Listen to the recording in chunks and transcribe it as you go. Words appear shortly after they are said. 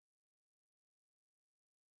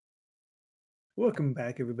Welcome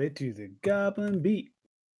back, everybody, to the Goblin Beat,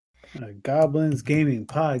 a Goblins Gaming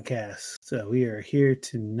Podcast. So we are here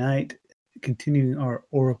tonight, continuing our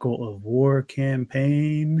Oracle of War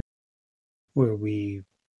campaign, where we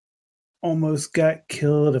almost got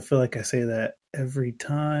killed. I feel like I say that every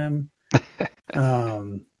time.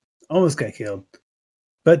 Almost got killed,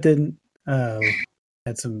 but didn't.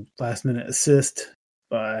 Had some last-minute assist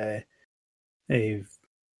by a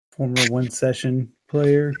former one-session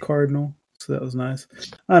player, Cardinal. So that was nice.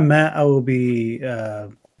 I'm Matt. I will be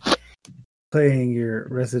playing your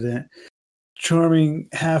resident charming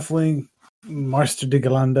halfling, Master de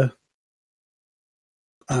Galanda.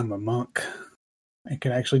 I'm a monk. I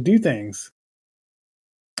can actually do things.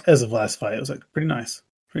 As of last fight, it was like pretty nice.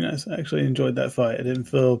 Pretty nice. I actually enjoyed that fight. I didn't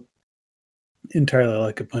feel entirely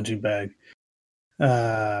like a punching bag.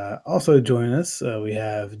 Also joining us, we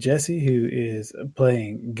have Jesse, who is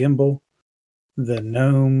playing Gimbal, the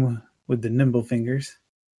gnome with the nimble fingers.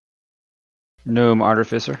 Gnome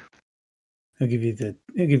Artificer. He'll give you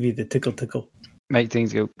the tickle. Make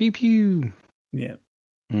things go pew pew. Yeah.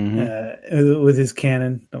 Mm-hmm. With his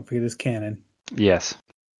cannon. Don't forget his cannon. Yes.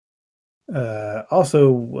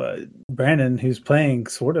 Also, Brandon, who's playing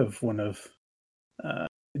sort of one of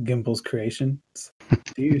Gimbal's creations,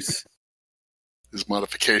 Deuce. His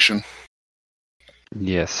modification.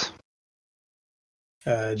 Yes.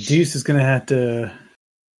 Deuce is going to have to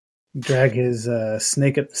drag his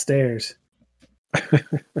snake up the stairs.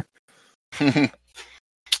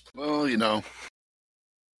 Well, you know,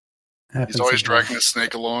 Happens he's always sometimes. dragging the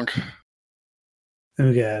snake along. Then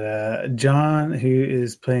we got John, who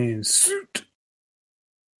is playing Suit.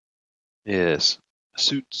 Yes.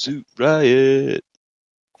 Suit riot.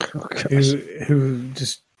 Oh, Who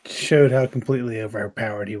just showed how completely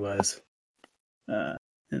overpowered he was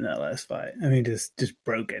in that last fight. I mean, just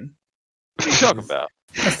broken. What are you talking about?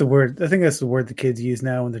 That's the word. I think that's the word the kids use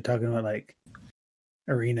now when they're talking about like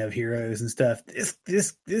Arena of Heroes and stuff.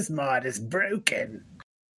 This mod is broken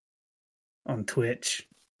on Twitch,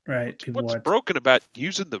 right? People What's watch. broken about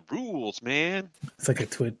using the rules, man? It's like a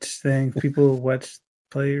Twitch thing. People watch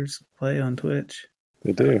players play on Twitch.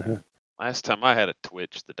 They do, huh? Last time I had a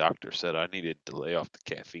twitch, the doctor said I needed to lay off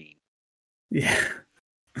the caffeine. Yeah,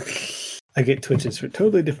 I get Twitches for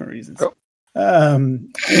totally different reasons. Oh.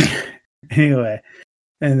 Anyway,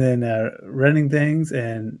 and then running things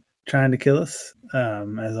and trying to kill us,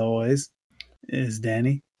 as always, is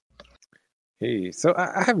Danny. Hey, so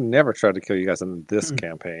I have never tried to kill you guys in this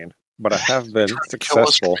campaign, but I have been Trying to kill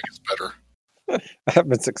us successful. to make us better. I have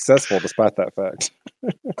been successful despite that fact.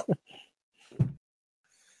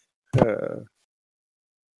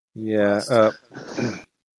 Yeah.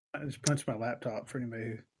 I just punched my laptop for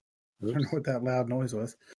anybody who I don't know what that loud noise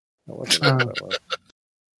was. That wasn't that loud.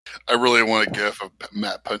 I really want a gif of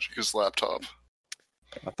Matt punching his laptop.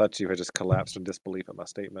 I thought you had just collapsed in disbelief at my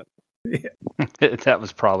statement. That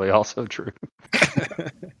was probably also true.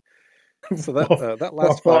 So that While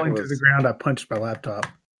last fight falling was to the ground, I punched my laptop.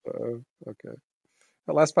 okay.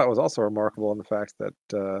 That last fight was also remarkable in the fact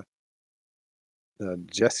that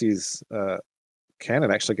Jesse's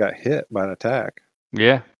cannon actually got hit by an attack.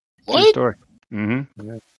 Yeah. True What? story. Mm-hmm.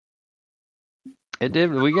 Yeah. It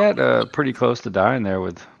did. We got pretty close to dying there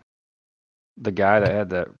with the guy that had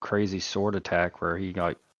that crazy sword attack where he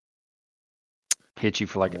like hit you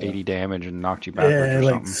for like 80 damage and knocked you backwards Yeah, or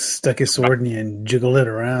like something. stuck his sword in you and jiggled it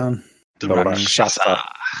around. Shasta.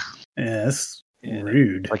 Yeah, that's Yeah.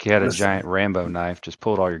 rude. Like he had a That's- giant Rambo knife, just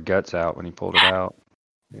pulled all your guts out when he pulled it out.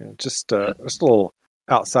 Yeah, just a little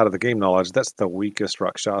outside of the game knowledge. That's the weakest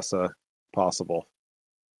Rakshasa possible.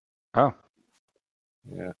 Oh,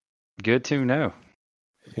 Yeah. good to know.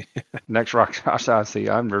 Next Rakshasa I see,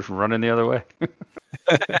 I'm just running the other way.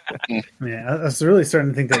 Yeah, I was really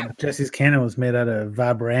starting to think that Jesse's cannon was made out of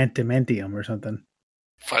vibrantium or something.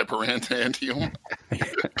 Vibrantium.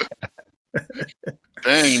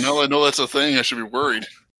 Dang, now that I know that's a thing, I should be worried.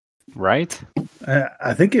 Right?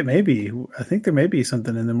 I think it may be. I think there may be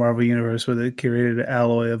something in the Marvel universe where they created an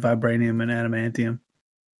alloy of vibranium and adamantium.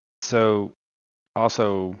 So,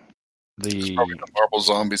 also, It's probably the Marvel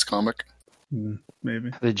Zombies comic.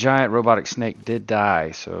 Maybe. the giant robotic snake did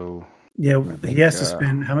die, so Yeah, think, he has to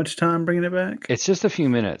spend how much time bringing it back? it's just a few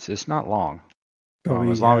minutes. It's not long.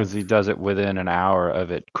 Probably, As long as he does it within an hour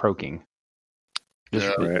of it croaking. Just,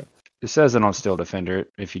 Yeah. Right. It says it on Steel Defender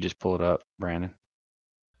if you just pull it up, Brandon.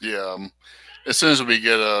 Yeah. As soon as we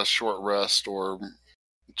get a short rest or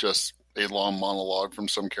just a long monologue from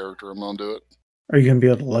some character, I'm going to do it. Are you going to be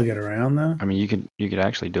able to lug it around, though? I mean, you could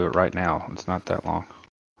actually do it right now. It's not that long.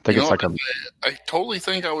 I think You it's know, like I totally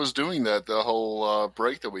think I was doing that the whole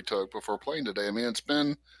break that we took before playing today. I mean, it's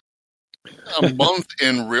been A month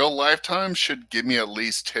in real lifetime should give me at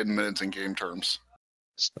least 10 minutes in game terms.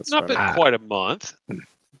 It's not been funny. quite a month.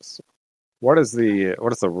 What is the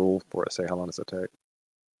rule for it? Say how long does it take?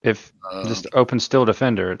 If just open Still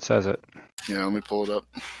Defender, it says it. Yeah, let me pull it up.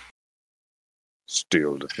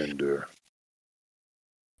 Steel Defender.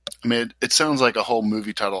 I mean, it sounds like a whole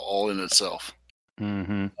movie title all in itself.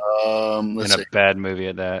 Mm-hmm. Let's And see. a bad movie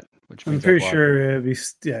at that. Which I'm means pretty I've sure it'd be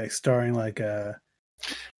starring like Dolph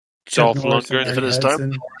Chuck Norris and Lundgren. If Ernie it is time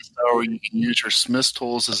Hudson. or you can use your Smith's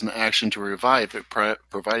tools as an action to revive it,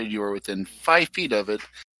 provided you are within 5 feet of it,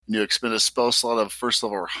 and you expend a spell slot of first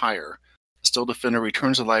level or higher. The Still Defender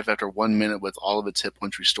returns to life after 1 minute with all of its hit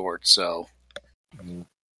points restored. So,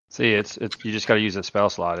 See, it's you just got to use a spell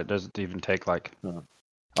slot. It doesn't even take like a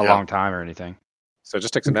Yeah. long time or anything. So it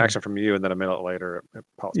just takes an Okay. action from you, and then a minute later it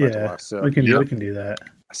pops back to Yeah, life. So we can Yep. do that.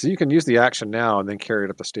 So you can use the action now and then carry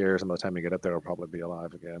it up the stairs, and by the time you get up there, it'll probably be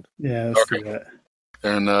alive again. Yeah, let's Okay. do that.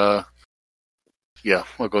 and yeah,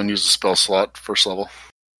 we'll go and use the spell slot first level.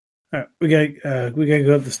 All right, we gotta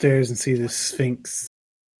go up the stairs and see the Sphinx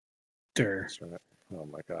stir. That's right. Oh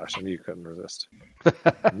my gosh! I knew you couldn't resist.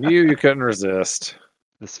 Knew you couldn't resist.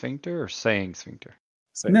 The sphincter or saying sphincter?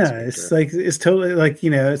 Saying No, sphincter. it's like it's totally like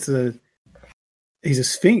he's a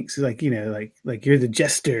sphinx, like like you're the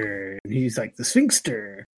jester, and he's like the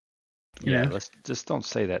sphinxter. Yeah, Yeah. let's just don't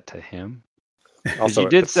say that to him. 'Cause Also, you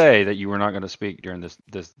did it's- say that you were not going to speak during this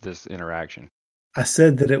interaction. I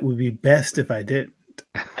said that it would be best if I didn't.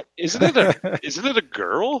 Isn't it a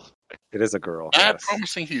girl? It is a girl. I'm Yes.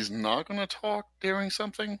 promising he's not going to talk during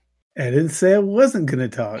something. I didn't say I wasn't going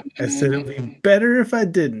to talk. I said it would be better if I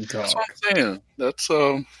didn't That's talk. what I'm saying. That's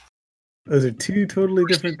Those are two totally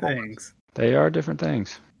different things. They are different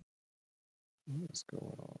things. What's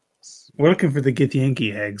going on? We're looking for the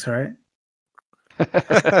Githyanki eggs, right?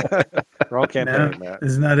 We're all campaigning No, that.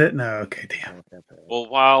 isn't that it? No, okay, damn. All campaigning. Well,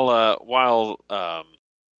 while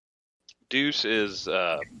Deuce is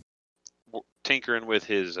tinkering with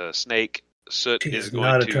his snake, Soot She is is going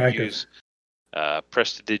not to attractive. use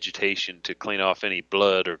prestidigitation to clean off any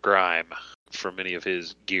blood or grime from any of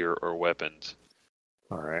his gear or weapons.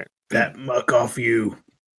 All right. That muck off you.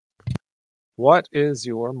 What is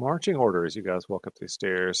your marching order as you guys walk up these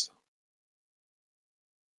stairs?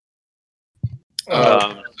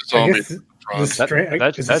 I guess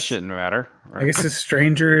That shouldn't matter. Right? I guess this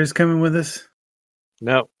stranger is coming with us.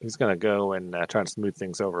 No, he's going to go and try and smooth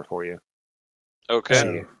things over for you.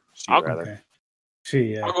 Okay, Oh, She I'll- rather. okay.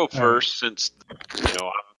 She, I'll go first since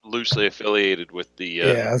I'm loosely affiliated with the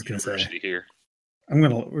Yeah, I was gonna say. university here.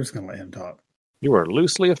 We're just gonna let him talk. You are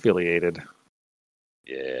loosely affiliated.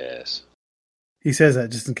 Yes, He says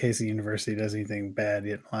that just in case the university does anything bad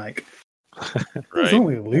he didn't like. He's right.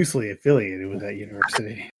 only loosely affiliated with that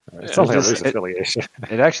university. It's Yeah, only a just- loose affiliation.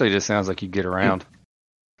 It actually just sounds like you get around.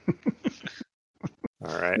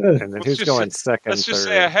 All right. Let's And then Let's who's just going second, Let's just third?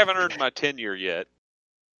 say I haven't earned my tenure yet.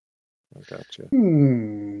 I gotcha.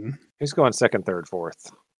 Hmm. Who's going second, third,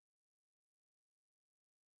 fourth?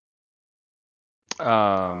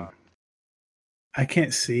 Um, I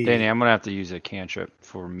can't see. Danny, I'm gonna have to use a cantrip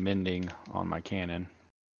for mending on my cannon.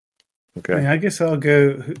 Okay. I guess I'll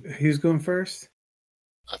go. Who's going first?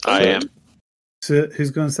 I am. So,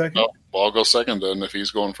 who's going second? Oh, well, I'll go second then if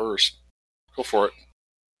he's going first. Go for it.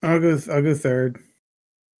 I'll go third.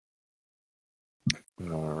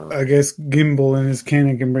 Uh, I guess Gimbal and his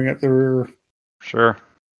cannon can bring up the rear. Sure,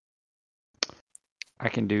 I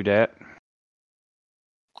can do that.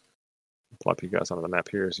 plop you guys onto the map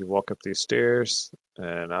here as you walk up these stairs,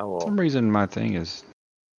 and I For will. some reason, my thing is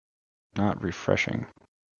not refreshing.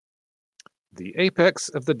 The apex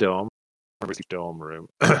of the dome, or the dome room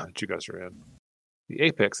that you guys are in. The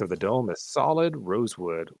apex of the dome is solid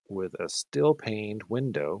rosewood with a steel-paned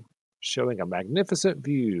window showing a magnificent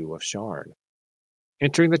view of Sharn.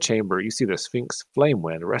 Entering the chamber, you see the Sphinx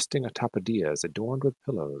Flamewind resting atop a dais adorned with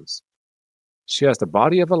pillows. She has the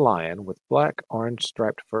body of a lion with black orange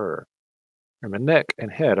striped fur, and the neck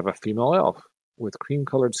and head of a female elf with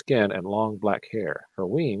cream-colored skin and long black hair. Her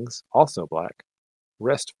wings, also black,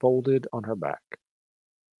 rest folded on her back.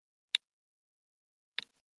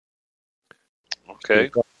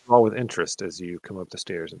 Okay. All with interest as you come up the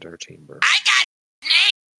stairs into her chamber.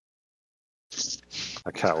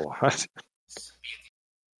 I got what?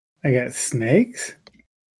 I got snakes.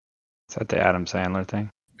 Is that the Adam Sandler thing?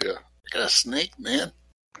 I got a snake, man.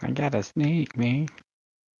 I got a snake, man.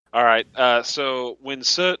 All right. So when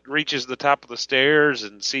Soot reaches the top of the stairs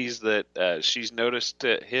and sees that she's noticed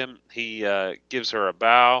him, he gives her a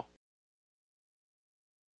bow.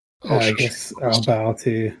 Oh, I sure. guess I'll bow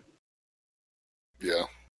to. Yeah.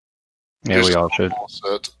 Yeah, we all should. All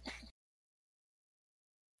set.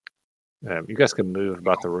 You guys can move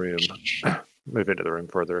about the room, move into the room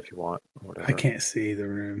further if you want. Or whatever. I can't see the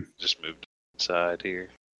room. Just moved inside here.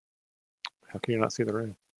 How can you not see the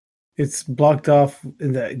room? It's blocked off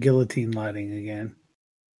in that guillotine lighting again.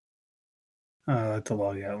 Oh, I have to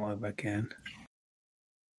log out and log back in.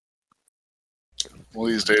 One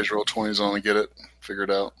of these days, roll 20s on and get it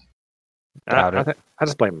figured out. Doubt it. I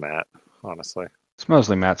just blame Matt, honestly. It's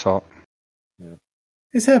mostly Matt's fault.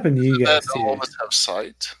 It's happened to you Doesn't guys that all of too. us have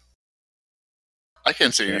sight? I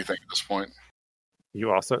can't see Yeah. anything at this point.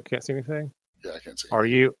 You also can't see anything? Yeah, I can't see. Are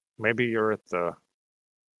you? Maybe you're at the,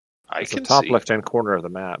 I it's the can top see. left-hand corner of the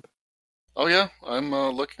map. Oh yeah, I'm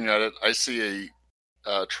looking at it. I see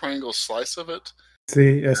a triangle slice of it.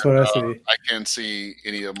 See, that's what I see. I can't see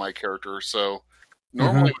any of my characters. So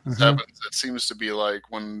normally when this happens, it seems to be like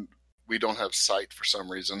when we don't have sight for some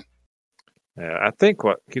reason. Yeah, I think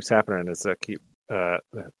what keeps happening is that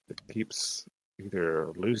it keeps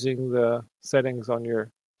either losing the settings on your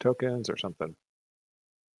tokens or something.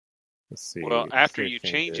 Let's see. Well, after save you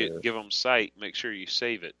change it, changes. give them sight. Make sure you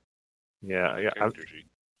save it. Yeah, yeah. I Character sheet.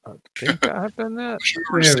 think I've done that, Sure,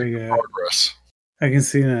 we're There seeing we go. progress. I can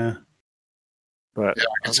see now. but Yeah,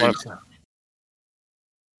 I can see let's-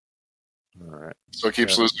 all right. So it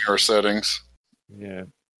keeps Yeah. losing her settings. Yeah.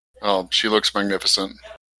 Oh, she looks magnificent.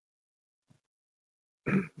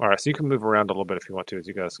 All right. So you can move around a little bit if you want to, as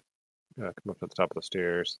you guys come up to the top of the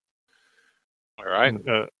stairs. All right.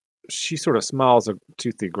 And, she sort of smiles a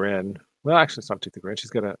toothy grin. Well, actually, it's not a toothy grin.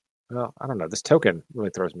 She's got a. Well, I don't know. This token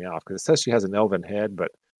really throws me off because it says she has an elven head,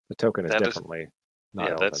 but the token is That is- definitely not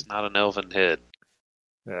Yeah, elven. that's not an elven head.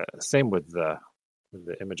 Same with the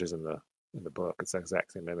images in the book. It's the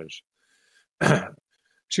exact same image.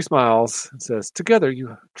 She smiles and says, "Together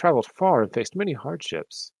you traveled far and faced many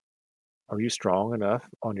hardships. Are you strong enough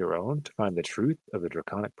on your own to find the truth of the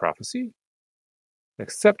draconic prophecy?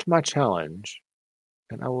 Accept my challenge,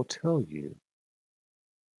 and I will tell you.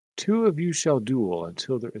 2 of you shall duel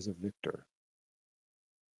until there is a victor."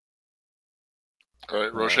 All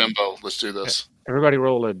right, Rochambeau, let's do this. Everybody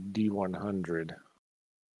roll a D100.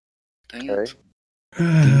 Dang Okay. it.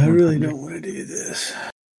 I really don't want to do this.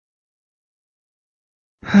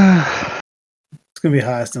 It's gonna be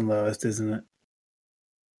highest and lowest, isn't it?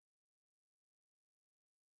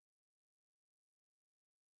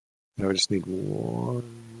 Now we just need one more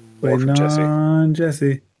Waiting from Jesse. on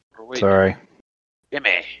Jesse. Or wait, Sorry.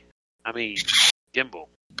 Gimme. I mean, Gimbal.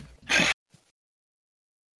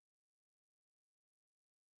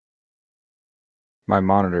 My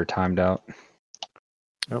monitor timed out.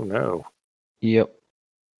 Oh no. Yep.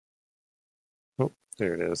 Oh,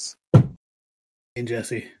 there it is. And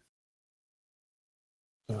Jesse.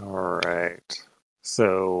 All right.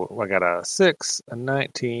 So I got a 6, a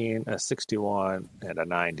 19, a 61, and a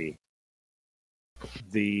 90.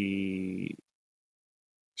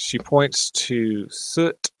 She points to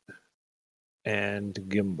Soot and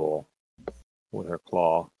Gimbal with her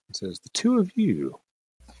claw and says, "The 2 of you."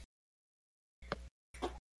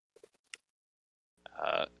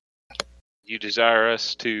 You desire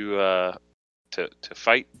us to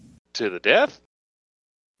fight to the death?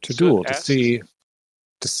 To Soot duel asks.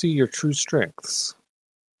 to see your true strengths.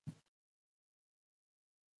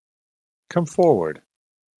 Come forward.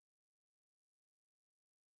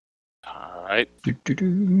 All right.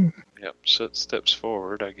 Do-do-do. Yep. Soot steps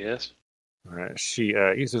forward, I guess. All right. She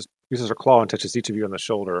uses her claw and touches each of you on the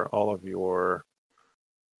shoulder. All of your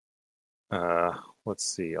let's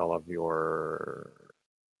see, all of your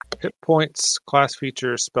hit points, class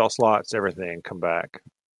features, spell slots, everything come back.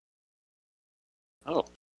 Oh,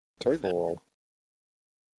 turn that. Full.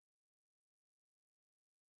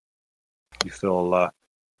 You feel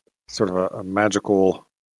sort of a magical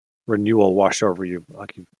renewal wash over you,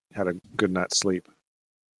 like you had a good night's sleep.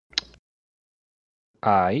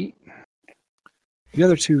 I The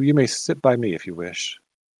other 2, you may sit by me if you wish.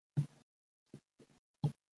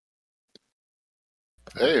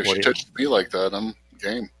 Hey, if What she do you- touches me like that, I'm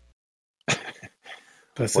game. But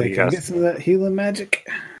do say, you can I guys- get some of that healing magic?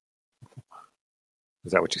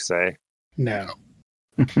 Is that what you say? No.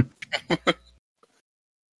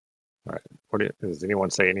 Does anyone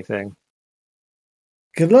say anything?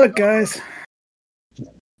 Good luck, guys.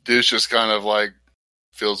 Dude's just kind of like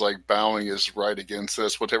feels like bowing is right against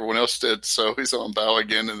this, what everyone else did, so he's on bow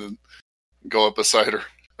again and then go up beside her.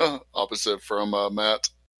 Opposite from Matt.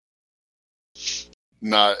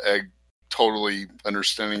 Not totally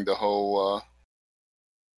understanding the whole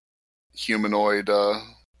humanoid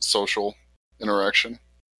social interaction.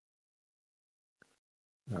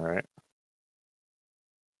 All right.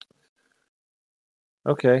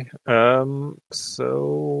 Okay.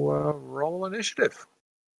 So roll initiative.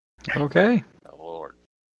 Okay. Oh, Lord.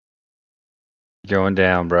 Going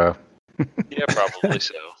down, bro. Yeah, probably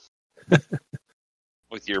so.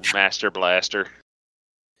 With your Master Blaster.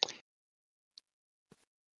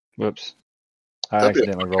 Whoops. I That'd be a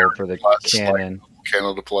accidentally rolled for the class, like- cannon.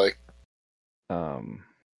 Candle to play.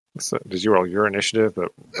 So, did you roll your initiative?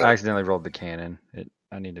 But I accidentally rolled the cannon.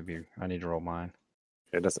 I need to roll mine.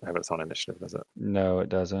 it doesn't have its own initiative, does it? No, it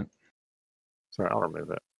doesn't. Sorry, I'll remove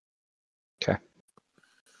it. 'Kay.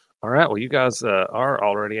 All right. Well, you guys are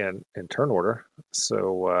already in turn order.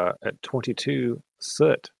 So at 22,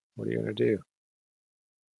 Soot, what are you going to do?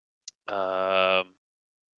 I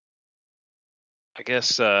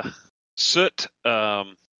guess Soot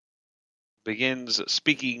begins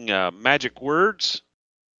speaking magic words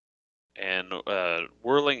and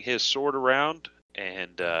whirling his sword around,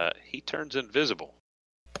 and he turns invisible.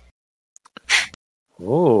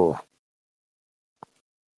 Oh.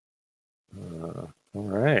 All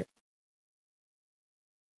right.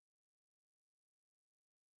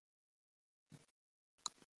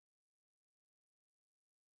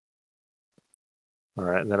 All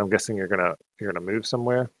right, and then I'm guessing you're gonna move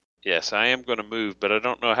somewhere. Yes, I am going to move, but I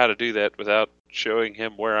don't know how to do that without showing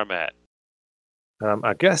him where I'm at.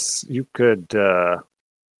 I guess you could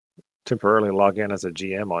temporarily log in as a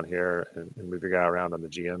GM on here and move your guy around on the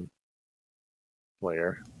GM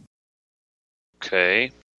layer.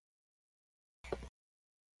 Okay.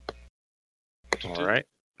 All right.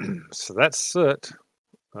 So that's Soot.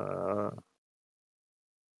 What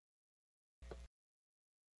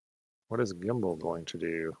is Gimbal going to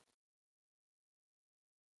do?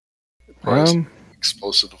 Probably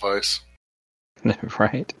explosive device.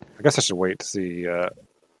 Right. I guess I should wait to see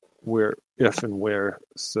if and where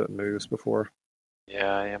Soot moves before.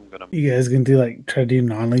 Yeah, I am going to. You guys gonna do like try to do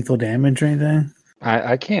non-lethal damage or anything?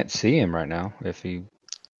 I can't see him right now. If he.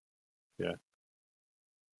 Yeah.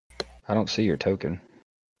 I don't see your token.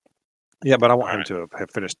 Yeah, but I want him to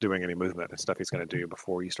have finished doing any movement and stuff he's going to do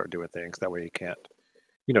before you start doing things. That way he can't.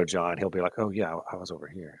 You know, John, he'll be like, "Oh yeah, I was over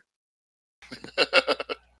here."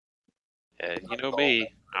 Yeah, you know me.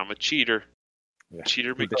 I'm a cheater. Yeah.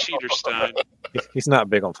 Cheater McCheaterstein. He's not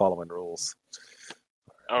big on following rules.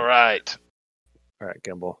 All right. All right,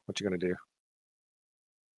 Gimbal, what you going to do?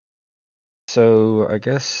 So I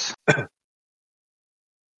guess.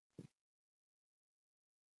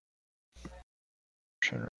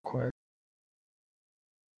 Real quick.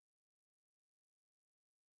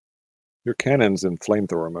 Your cannon's in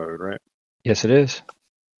flamethrower mode, right? Yes, it is.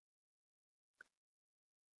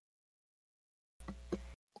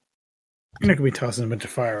 You're not gonna be tossing a bunch of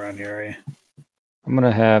fire around here, are you? I'm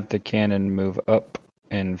gonna have the cannon move up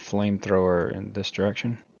and flamethrower in this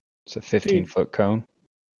direction. It's a 15-foot cone.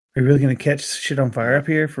 Are you really gonna catch shit on fire up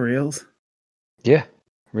here for reals? Yeah,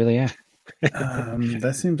 really am.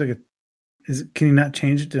 That seems like can you not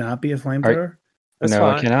change it to not be a flamethrower? That's No,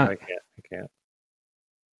 I fine. cannot. I can't.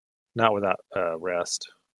 Not without rest.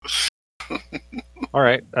 All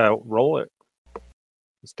right, roll it.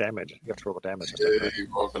 It's damage. You have to roll the damage. Yeah, you're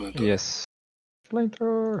all gonna do. Yes.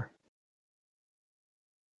 Flamethrower.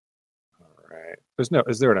 All right.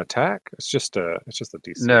 Is there an attack? It's just a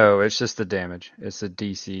DC. No, it's just the damage. It's a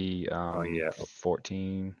DC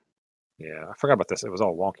 14. Yeah, I forgot about this. It was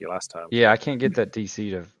all wonky last time. Yeah, I can't get that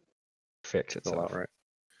DC to fix It's a lot, itself. right?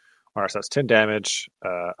 All right, so that's 10 damage.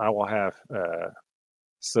 I will have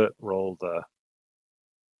Soot roll the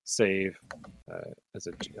save as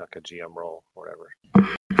a GM roll or whatever.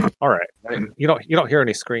 All right. You don't hear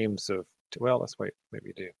any screams of. Well, let's wait. Maybe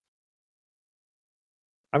you do.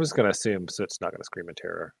 I'm just going to assume Soot's not going to scream in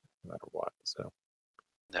terror no matter what. So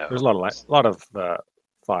No. there's a lot of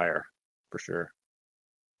fire for sure.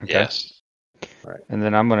 Okay. Yes. All right. And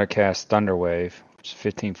then I'm gonna cast Thunder Wave, which is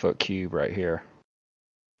a 15-foot cube right here.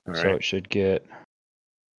 All So right. it should get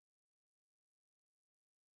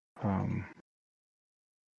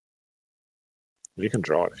You can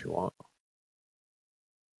draw it if you want.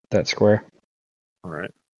 that square. All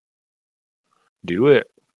right. Do it.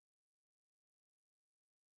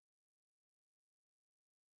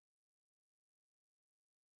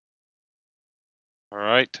 All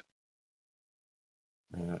right.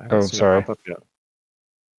 I haven't Oh, seen it sorry. pop up yet.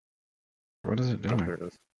 What is it Oh, doing? there it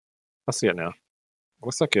is. I see it now.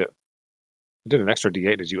 Looks like it did an extra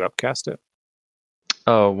D8. Did you upcast it?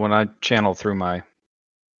 Oh, when I channel through my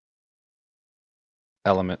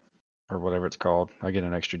element or whatever it's called, I get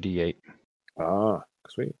an extra D8. Ah,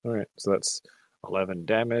 sweet. All right. So that's 11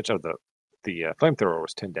 damage. Oh, the flamethrower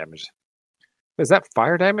was 10 damage. Is that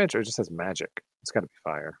fire damage or it just says magic? It's got to be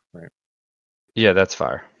fire, right? Yeah, that's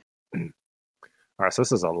fire. All right. So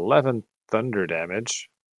this is 11 thunder damage.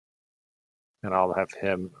 And I'll have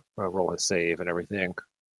him roll his save and everything.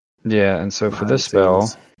 Yeah, and so for Behind this the spell,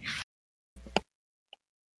 scenes.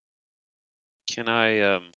 Can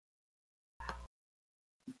I?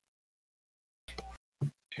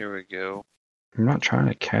 Here we go. I'm not trying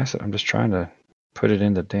to cast it. I'm just trying to put it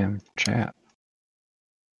in the damn chat.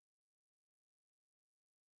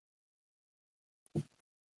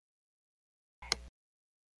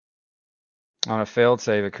 On a failed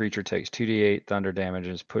save, a creature takes 2d8 thunder damage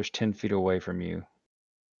and is pushed 10 feet away from you.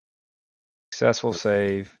 Successful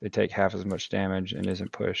save, they take half as much damage and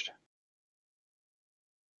isn't pushed.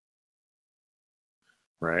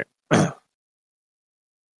 Right.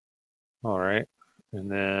 All right.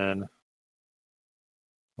 And then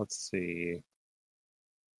let's see.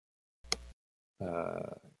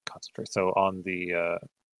 Concentrate. So on the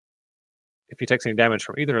if he takes any damage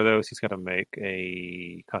from either of those, he's got to make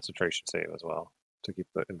a concentration save as well to keep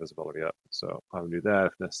the invisibility up. So I would do that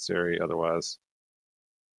if necessary. Otherwise,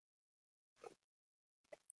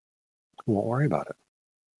 won't worry about it.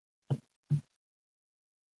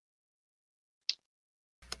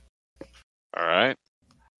 All right.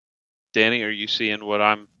 Danny, are you seeing what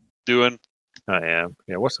I'm doing? I am.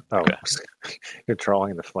 Yeah. What's? Oh, Okay. You're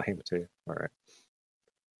drawing the flame too. All right.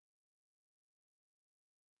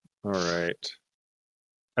 All right.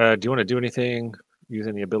 Do you want to do anything? Use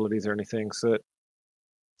any abilities or anything, Soot?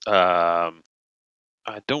 I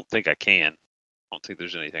don't think I can. I don't think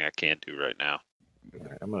there's anything I can do right now. All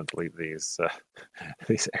right, I'm going to delete these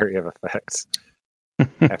these area of effects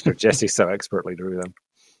after Jesse so expertly drew them.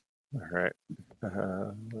 All right.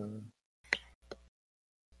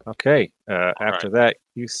 Okay. After that,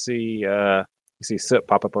 you see Soot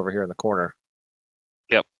pop up over here in the corner.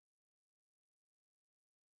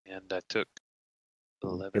 And I took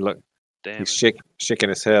 11 Hey, look, damage. he's shaking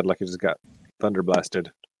his head like he just got thunder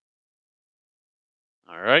blasted.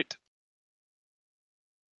 All right.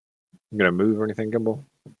 You gonna move or anything, Gimbal?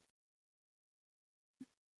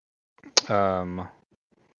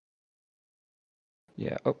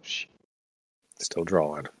 Yeah. Oh, Still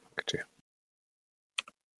drawing. Look at you.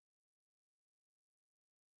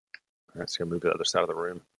 All right, so you're gonna move to the other side of the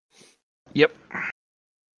room. Yep.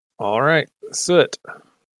 All right, Soot.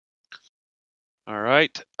 All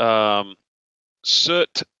right.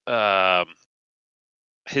 Soot,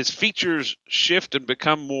 his features shift and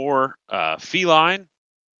become more feline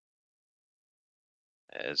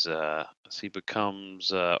as he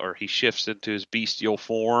becomes or he shifts into his bestial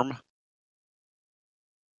form.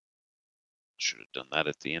 Should have done that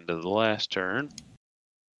at the end of the last turn.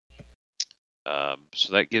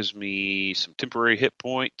 So that gives me some temporary hit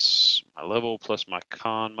points, my level plus my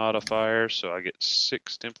con modifier, so I get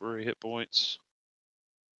 6 temporary hit points.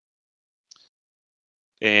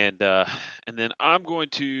 And then I'm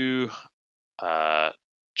going to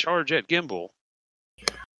charge at Gimbal.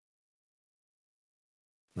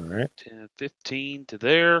 All right. 10, 15 to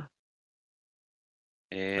there.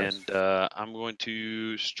 And I'm going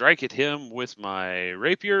to strike at him with my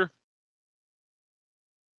rapier.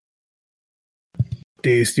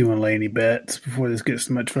 Deuce, do you want to lay any bets before this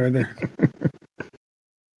gets much further?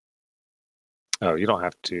 Oh, you don't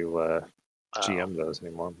have to GM those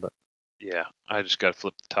anymore, but Yeah, I just got to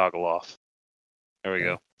flip the toggle off. There we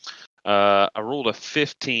go. I rolled a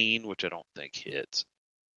 15, which I don't think hits.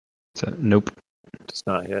 So, nope. it's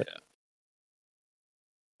not hit. Yeah.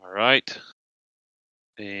 All right.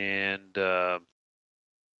 And I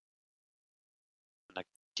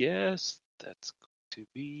guess that's going to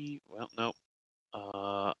be, well, no.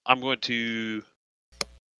 I'm going to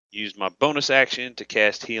use my bonus action to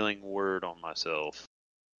cast Healing Word on myself.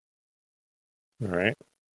 All right.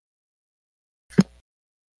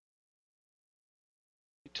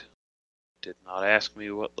 Did not ask me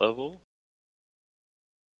what level.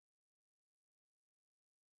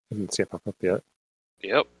 Didn't see it pop up yet.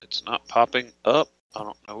 Yep, it's not popping up. I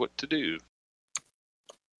don't know what to do.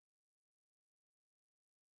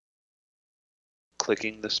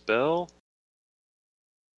 Clicking the spell.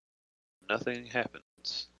 Nothing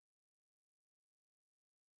happens.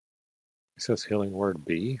 It says Healing Word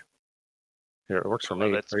B. Here, it works for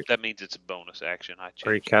me. That means it's a bonus action.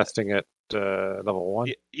 Are you casting it level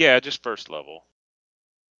 1? Yeah, just first level.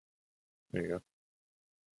 There you go.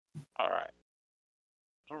 All right.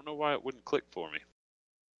 I don't know why it wouldn't click for me.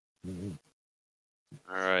 Mm-hmm.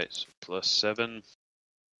 All right, so plus 7.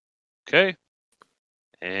 Okay.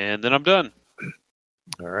 And then I'm done.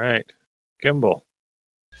 All right. Gimbal.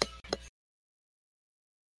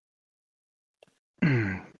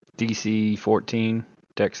 DC 14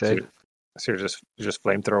 dex save. So you're just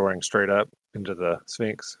flamethrowing straight up into the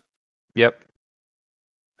Sphinx. Yep.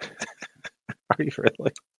 Are you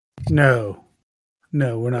really? No.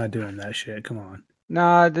 No, we're not doing that shit. Come on.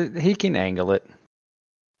 Nah, he can angle it.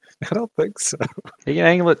 I don't think so. He can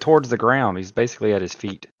angle it towards the ground. He's basically at his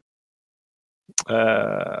feet.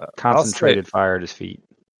 Concentrated fire at his feet.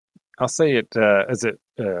 I'll say it as it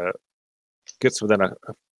gets within a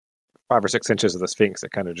 5 or 6 inches of the Sphinx.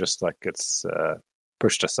 It kind of just like gets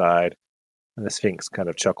pushed aside, and the Sphinx kind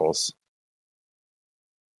of chuckles.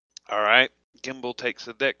 All right. Gimbal takes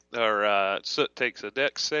a deck, or Soot takes a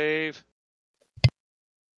deck save.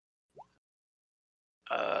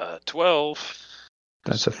 12.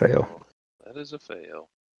 That's a fail. That is a fail.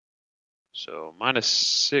 So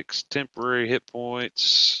 -6 temporary hit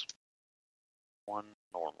points, 1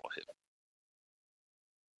 normal hit.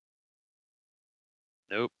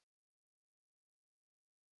 Nope.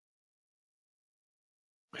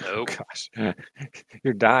 Nope. Gosh,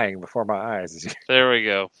 you're dying before my eyes as There we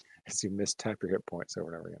go. you mistap your hit points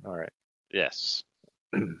over and over again. All right. Yes.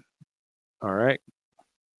 All right.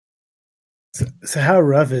 So how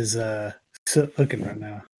rough is Soot looking right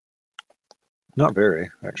now? Not very,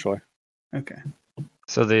 actually. Okay.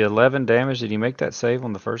 So the 11 damage, did he make that save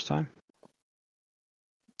on the first time?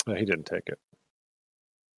 No, he didn't take it.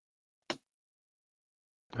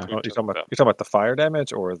 Oh, You're talking about the fire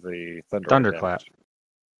damage or the Thunderclap. damage?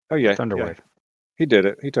 Oh yeah, Thunderwave. yeah. He did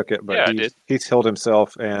it. He took it, but Yeah, I did. he's healed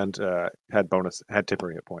himself and had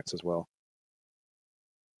temporary hit points as well.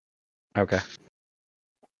 Okay.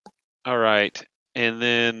 All right. And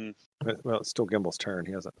then Well, it's still Gimbal's turn.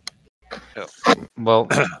 He hasn't. Well,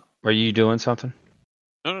 are you doing something?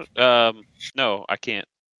 no, I can't.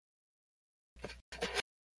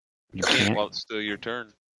 You Can't can't. while it's still your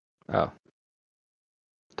turn. Oh.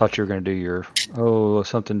 Thought you were going to do your,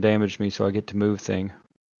 something damaged me, so I get to move thing.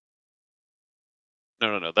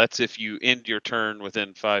 No. That's if you end your turn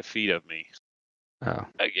within 5 feet of me. Oh.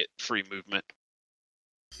 I get free movement.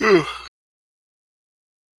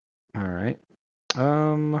 All right.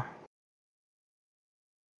 In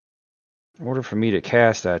order for me to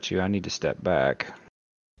cast at you, I need to step back.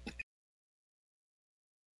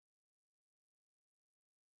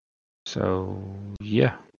 So,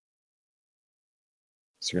 yeah.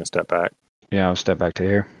 So you're gonna step back. Yeah, I'll step back to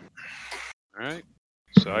here. All right.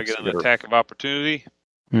 So I get an Get her- attack of opportunity.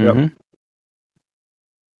 Yep. Mhm.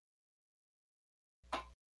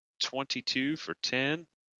 22 for 10.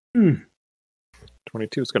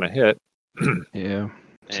 22 is gonna hit. Yeah.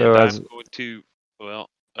 And So I'm as going to,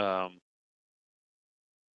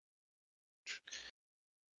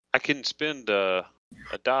 I can spend a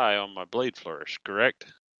die on my blade flourish, correct?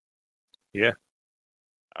 Yeah.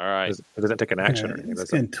 All right. It doesn't take an action or anything, He's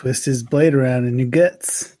does gonna it? twist his blade around in your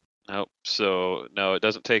guts. Nope. So, no, it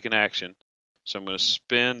doesn't take an action. So I'm going to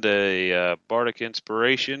spend a Bardic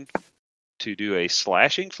Inspiration to do a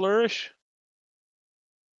slashing flourish.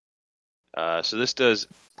 So this does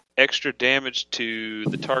extra damage to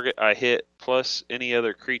the target I hit, plus any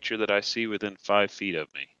other creature that I see within 5 feet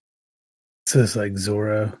of me. So it's like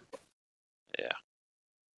Zorro. Yeah.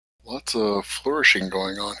 Lots of flourishing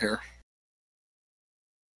going on here.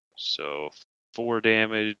 So 4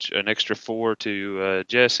 damage, an extra 4 to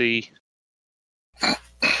Jesse,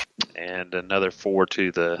 and another 4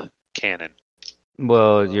 to the cannon.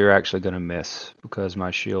 well, you're actually going to miss because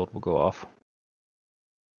my shield will go off.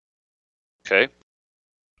 Okay.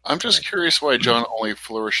 I'm just curious why John only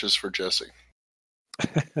flourishes for Jesse.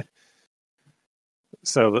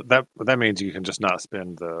 So that means you can just not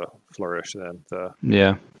spend the flourish then, the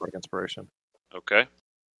Yeah. Bardic Inspiration. Okay.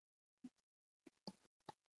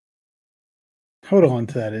 Hold on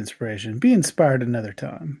to that inspiration. Be inspired another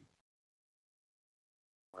time.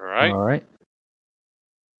 All right. All right.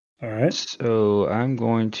 All right. So I'm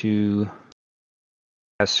going to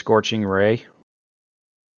cast Scorching Ray,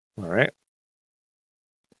 All right.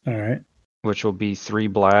 All right. which will be 3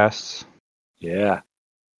 blasts. Yeah.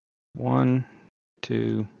 1,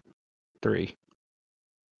 2, 3.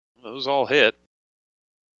 Those all hit.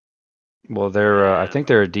 Well, they're I think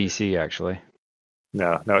they're a DC actually.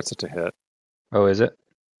 No, it's just a hit. Oh, is it?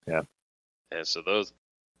 Yeah, so those,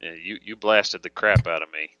 yeah, you blasted the crap out of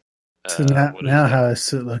me. So What is now that? how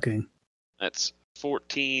is it looking? That's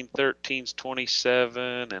 14, 13's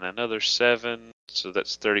 27, and another 7, so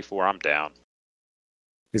that's 34. I'm down.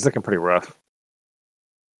 He's looking pretty rough.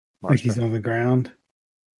 Like he's Marster. on the ground.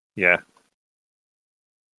 Yeah.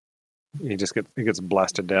 He gets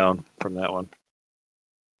blasted down from that one.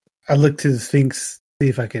 I look to the Sphinx, see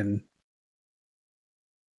if I can.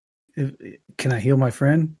 Can I heal my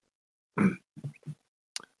friend? She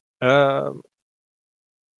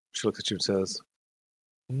looks at you and says,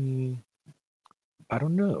 I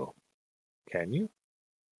don't know. Can you?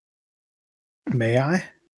 May I?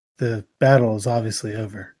 The battle is obviously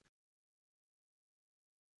over.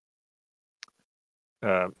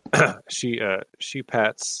 She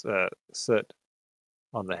pats Soot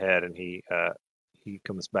on the head, and he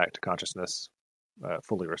comes back to consciousness,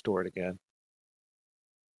 fully restored again.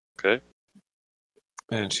 Okay.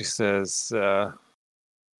 And she says,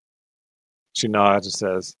 she nods and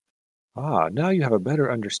says, now you have a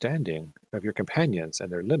better understanding of your companions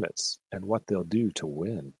and their limits and what they'll do to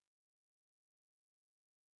win.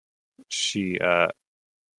 She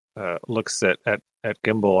looks at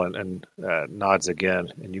Gimbal and nods again,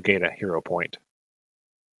 and you gain a hero point.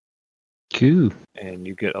 Cool. And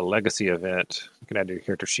you get a legacy event. You can add to your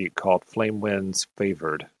character sheet called Flame Winds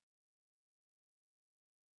Favored.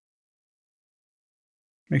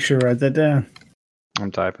 Make sure to write that down.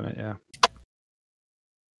 I'm typing it, yeah.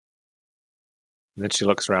 And then she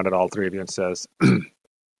looks around at all three of you and says,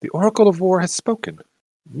 The Oracle of War has spoken,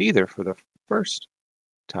 neither for the first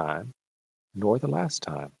time nor the last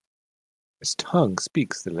time. His tongue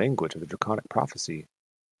speaks the language of the draconic prophecy,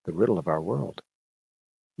 the riddle of our world.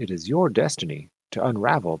 It is your destiny to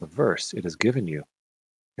unravel the verse it has given you.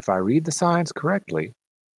 If I read the signs correctly,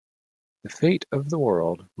 the fate of the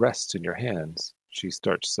world rests in your hands. She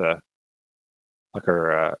starts, like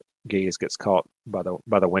her gaze gets caught by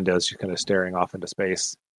the windows. She's kind of staring off into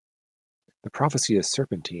space. The prophecy is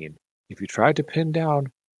serpentine. If you try to pin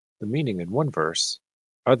down the meaning in one verse,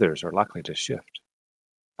 others are likely to shift.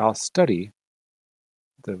 I'll study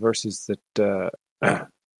the verses that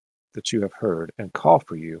that you have heard and call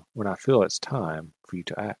for you when I feel it's time for you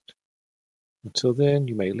to act. Until then,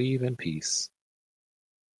 you may leave in peace.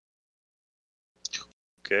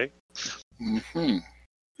 Okay. Mm-hmm.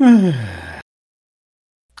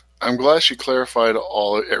 I'm glad she clarified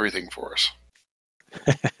everything for us.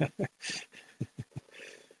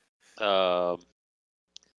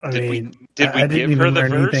 Did we I didn't give even her the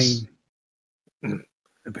learn verse? anything.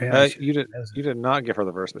 Apparently, You did not give her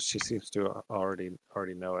the verse, but she seems to already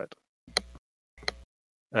know it.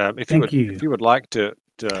 If you would like to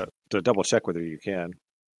double check with her, you can.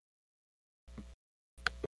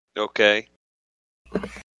 Okay.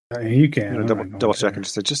 You can Double check and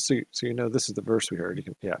just so you know this is the verse we heard. You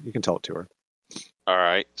can tell it to her. All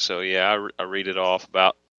right. So yeah, I read it off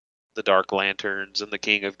about the Dark Lanterns and the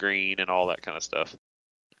King of Green and all that kind of stuff.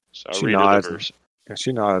 So I read her the verse.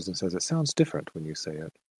 She nods and says, "It sounds different when you say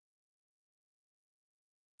it."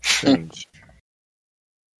 Strange.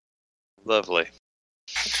 Lovely.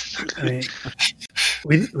 I mean,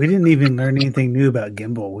 we didn't even learn anything new about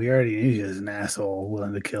Gimbal. We already knew he was an asshole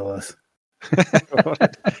willing to kill us. Just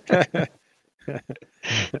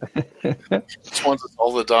wants us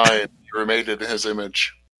all to die and be remade in his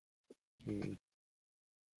image.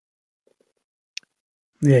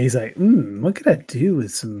 Yeah, he's like, what could I do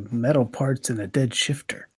with some metal parts and a dead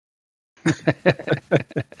shifter? Could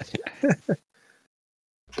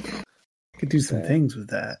do some things with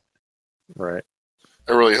that. Right.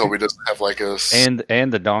 I really hope he doesn't have like a...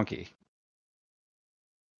 And the donkey.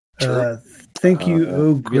 Thank you,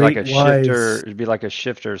 oh it'd be great like a wise. shifter. It'd be like a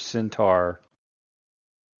shifter centaur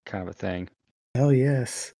kind of a thing. Hell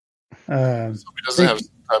yes. So he doesn't have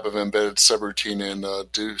some type of embedded subroutine in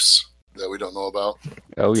Deuce that we don't know about.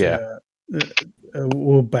 Oh yeah.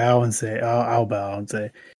 We'll bow and say, I'll bow and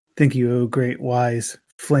say, thank you, oh great wise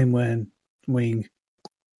flame wing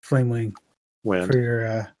for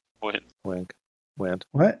your Wind.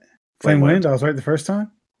 What? Flame wind? I was right the first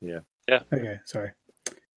time? Yeah. Okay, sorry.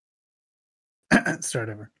 Start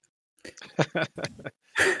over.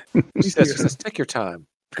 She says, take your time.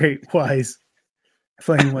 Great wise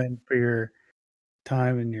flame wind for your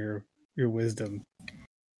time and your wisdom.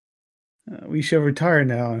 We shall retire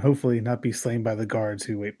now and hopefully not be slain by the guards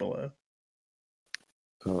who wait below.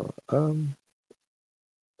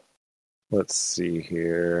 Let's see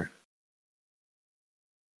here.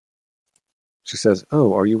 She says,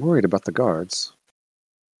 are you worried about the guards?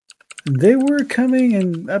 They were coming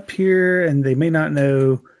and up here, and they may not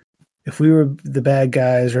know if we were the bad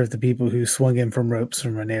guys or if the people who swung in from ropes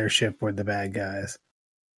from an airship were the bad guys.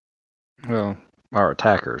 Well, our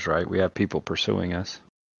attackers, right? We have people pursuing us.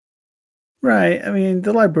 Right. I mean,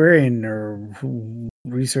 the librarian or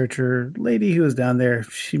researcher lady who was down there,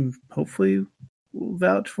 she hopefully will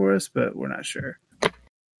vouch for us, but we're not sure.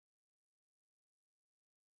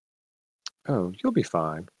 Oh, you'll be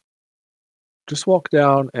fine. Just walk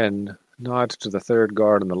down and nod to the third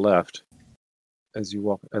guard on the left as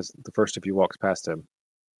the first of you walks past him.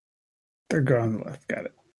 Third guard on the left. Got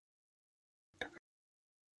it.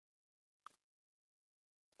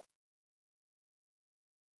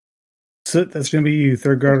 So that's going to be you,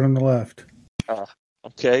 third guard on the left.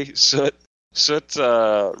 Okay, Soot Soot's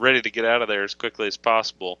ready to get out of there as quickly as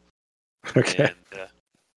possible, Okay.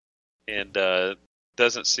 and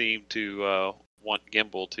doesn't seem to want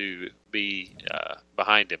Gimbal to be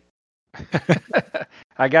behind him.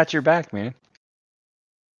 I got your back, man.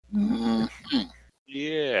 Mhm.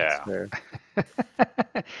 Yeah. Fair.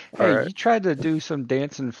 Hey, Alright. you tried to do some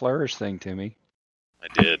dance and flourish thing to me.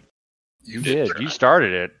 I did. You did. You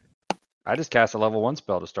started it. I just cast a level 1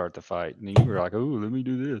 spell to start the fight, and you were like, "Oh, let me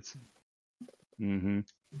do this." Mm-hmm.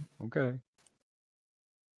 Okay.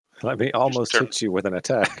 Let me almost turn- hit you with an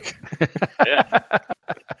attack.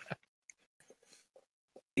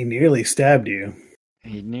 He nearly stabbed you.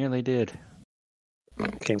 He nearly did.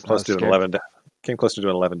 Came close to scared. 11. Came close to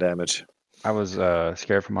doing 11 damage. I was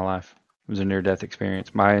scared for my life. It was a near-death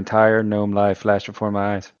experience. My entire gnome life flashed before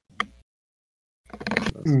my eyes.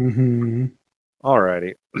 Mm-hmm.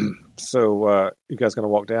 Alrighty. So you guys gonna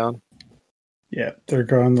walk down? Yeah, third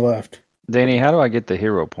guard on the left. Danny, how do I get the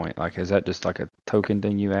hero point? Like, is that just like a token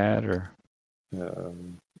thing you add, or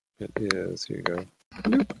It is. Here you go.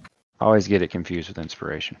 I always get it confused with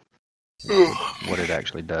inspiration? What it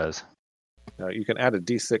actually does. You can add a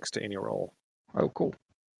d6 to any roll, Oh, cool.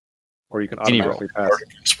 or you can Any roll. automatically pass. Bardic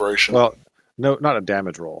inspiration. Well, no, not a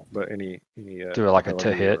damage roll, but any Do it like a to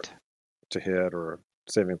ability hit. to hit, or a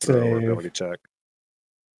saving throw, or Save. ability check.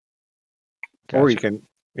 Gotcha. Or you can,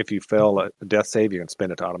 if you fail a death save, you can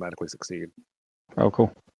spend it to automatically succeed. Oh,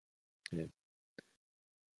 cool.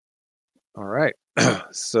 All right.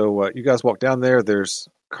 So you guys walk down there. There's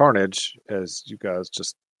carnage as you guys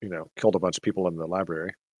just killed a bunch of people in the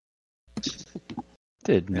library.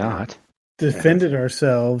 Did not. Defended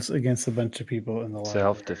ourselves against a bunch of people in the library. I'd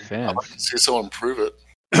Self-defense. like to see someone prove it.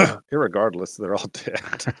 Irregardless, they're all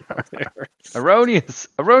dead. Erroneous.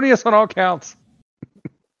 Erroneous on all counts.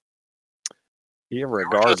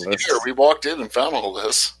 Irregardless, Here, we walked in and found all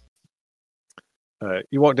this.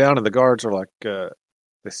 you walk down and the guards are like,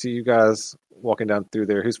 they see you guys walking down through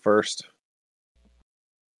there. Who's first?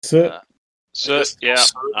 So So yeah,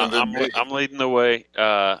 Soot and then me. I'm leading the way.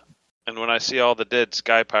 And when I see all the dead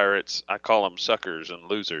sky pirates, I call them suckers and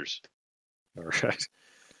losers. All right.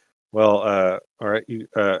 Well, all right. You,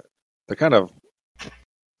 they kind of,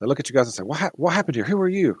 they look at you guys and say, "What happened here? Who are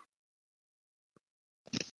you?"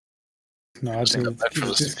 nod Sing to a bet for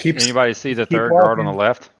this. just keep Anybody see the keep third guard on walking. the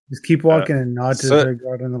left? just keep walking and nod to so- the third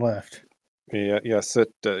guard on the left. Yeah.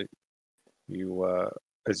 Sit. You,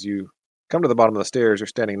 as you come to the bottom of the stairs, you're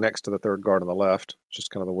standing next to the third guard on the left. Just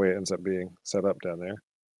kind of the way it ends up being set up down there.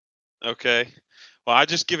 Okay. Well, I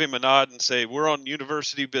just give him a nod and say, "We're on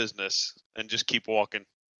university business," and just keep walking.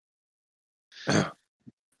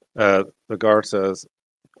 The guard says,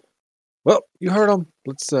 "Well, you heard him.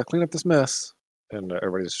 Let's clean up this mess." And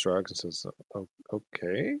everybody just shrugs and says,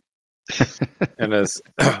 "Okay."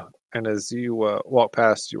 and as you walk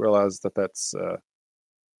past, you realize that's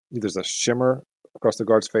there's a shimmer across the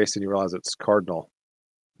guard's face, and you realize it's Cardinal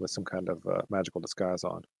with some kind of magical disguise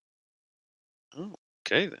on.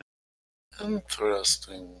 Okay then.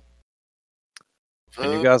 Interesting.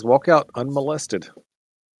 And you guys walk out unmolested.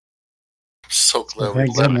 So glad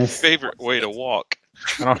Thank we let goodness. Favorite way to walk.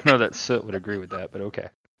 I don't know that Soot would agree with that, but okay.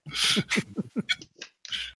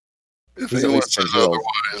 If He's at anyone least been says healed.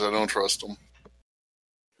 otherwise, I don't trust them.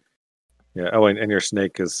 Yeah. Oh, and your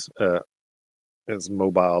snake is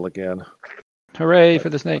mobile again. Hooray for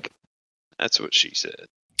the snake. That's what she said.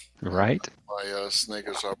 Right? My snake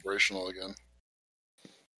is operational again.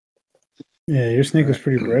 Yeah, your snake was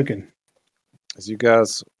pretty broken. As you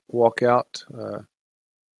guys walk out,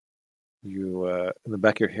 you in the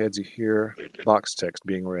back of your heads you hear box text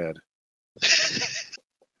being read.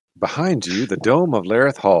 Behind you, the dome of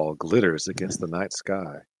Lareth Hall glitters against the night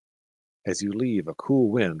sky. As you leave, a cool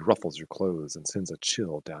wind ruffles your clothes and sends a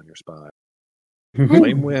chill down your spine.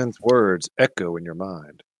 Flame Wind's words echo in your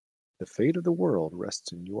mind. The fate of the world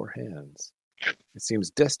rests in your hands. It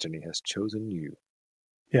seems destiny has chosen you.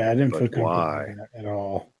 Yeah, I didn't But feel comfortable why? with that at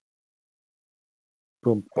all.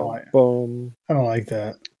 Boom, boom, Why? boom. I don't like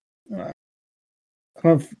that. I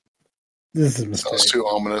don't. This is a Sounds mistake. too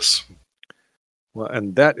ominous. Well,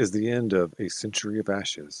 and that is the end of A Century of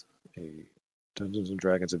Ashes, a Dungeons and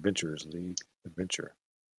Dragons Adventures League adventure,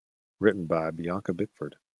 written by Bianca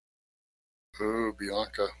Bickford. Ooh,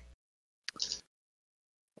 Bianca.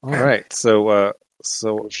 All right, so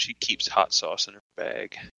She keeps hot sauce in her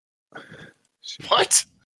bag. What?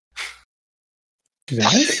 Did I?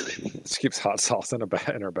 she keeps hot sauce in her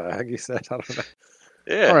bag. You said, I don't know.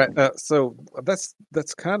 Yeah. All right, so that's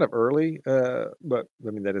kind of early, but I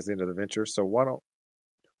mean that is the end of the adventure. So what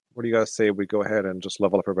do you guys say we go ahead and just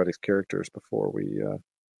level up everybody's characters before we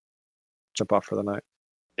jump off for the night?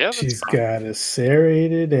 Yeah, that's She's fine. got a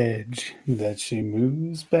serrated edge that she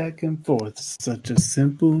moves back and forth. Such a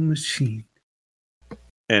simple machine.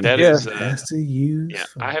 And That yeah, is, Has to use. yeah.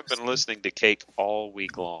 I have been listening to Cake all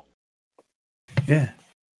week long. Yeah.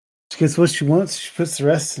 She gets what she wants. She puts the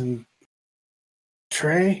rest in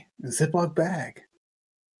tray and Ziploc bag.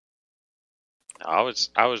 I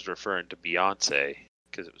was referring to Beyonce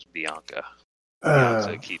because it was Bianca.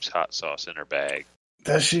 Beyonce keeps hot sauce in her bag.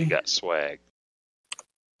 Does She she? got swag.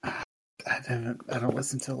 I don't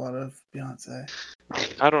listen to a lot of Beyonce.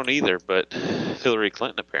 I don't either, but Hillary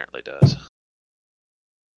Clinton apparently does.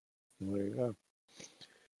 there you go.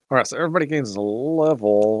 All right, so everybody gains a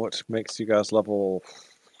level, which makes you guys level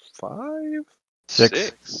 5,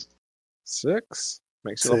 6. 6,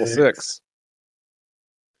 makes you level 6. 6.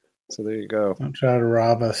 So there you go. Don't try to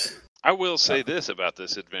rob us. I will say this about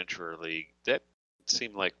this Adventurer League. That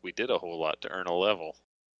seemed like we did a whole lot to earn a level.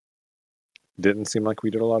 Didn't seem like we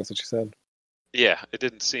did a lot, is what you said. Yeah, it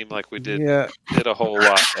didn't seem like we did Yeah, a whole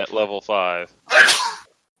lot at level 5.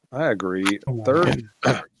 I agree. Come on.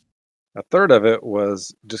 A third of it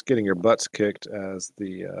was just getting your butts kicked as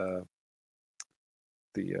the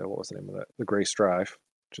what was the name of that? The Gray Strife,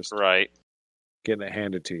 just Right. getting it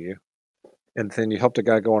handed to you, and then you helped a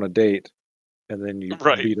guy go on a date, and then you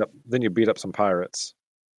Right. beat up some pirates,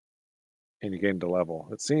 and you gained a level.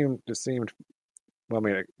 It seemed. Well, I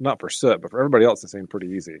mean, not for Soot, but for everybody else, it seemed pretty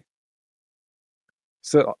easy.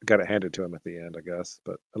 Soot got it handed to him at the end, I guess,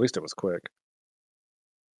 but at least it was quick.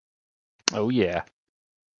 Oh yeah.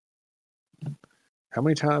 How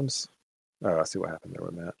many times? Oh, I see what happened there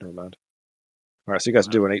with Matt. Never mind. All right, so you guys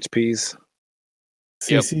doing HPs?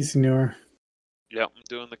 Yep. CC Senior. Yep, I'm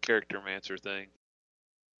doing the Character Mancer thing.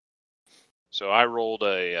 So I rolled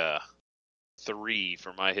a 3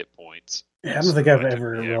 for my hit points. Yeah, I don't think I've So I took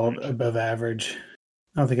ever the rolled average. above average.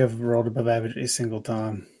 I don't think I've rolled above average a single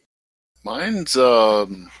time. Mine's not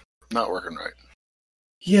working right.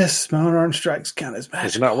 Yes, my unarmed strikes count as magic.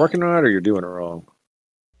 Is it not working right, or you're doing it wrong?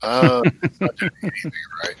 It's not doing anything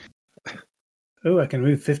right. Oh, I can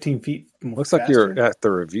move 15 feet. Looks like you're at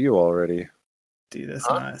the review already. Dude, that's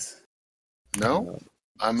Huh? nice. No,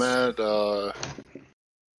 I'm at.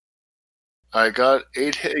 I got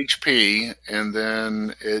 8 HP, and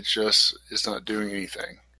then it's not doing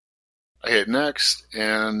anything. I hit next,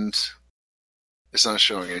 and it's not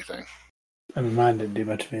showing anything. I mean, mine didn't do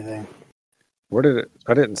much of anything. Where did it?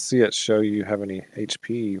 I didn't see it show you have any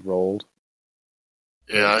HP rolled.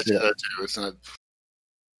 Yeah, I did that too. It's not.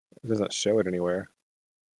 It doesn't show it anywhere.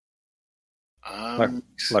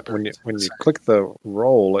 Like when you let's click the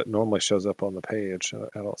roll, it normally shows up on the page.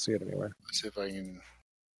 I don't see it anywhere. see if I can.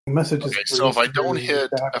 Message Okay, so if I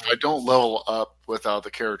don't level up without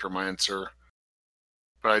the Character Mancer,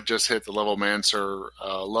 but I just hit the Level Mancer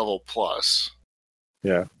level plus,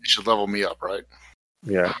 Yeah, it should level me up, right?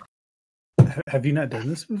 yeah. Have you not done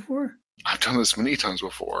this before? I've done this many times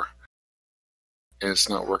before, and it's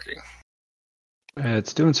not working.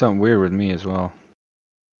 It's doing something weird with me as well.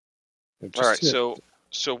 It All right, just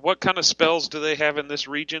so what kind of spells do they have in this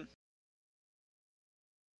region?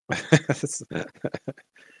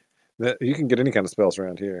 You can get any kind of spells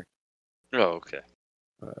around here. Oh, okay.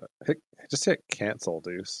 Just hit cancel,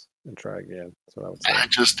 Deuce, and try again. That's what I would say. I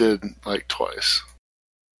just did like twice.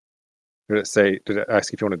 Did it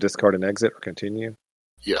ask if you want to discard and exit or continue?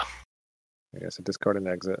 Yeah. Okay, so discard and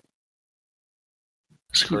exit.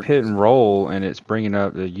 Keep hitting roll, and it's bringing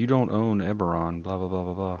up that you don't own Eberron. Blah blah blah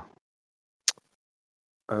blah blah.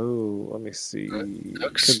 Oh, let me see.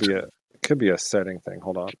 Next. Could be a setting thing.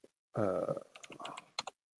 Hold on.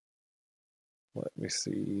 Let me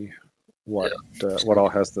see what all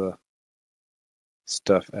has the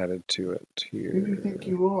stuff added to it here. Who do you think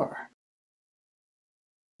you are?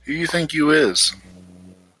 Who you think you is?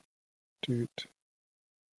 Let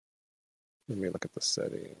me look at the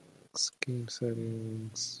settings. Game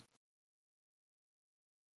settings.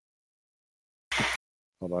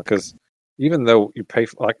 Hold on, because even though you pay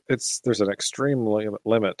for, there's an extreme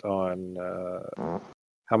limit on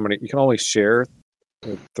how many you can only share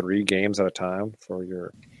 3 games at a time for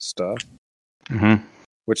your stuff,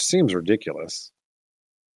 which seems ridiculous.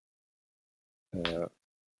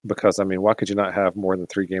 Because I mean, why could you not have more than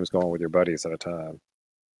 3 games going with your buddies at a time?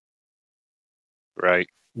 Right.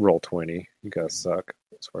 Roll 20. You guys suck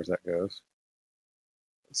as far as that goes.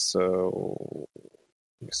 So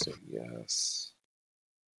let me see. Yes.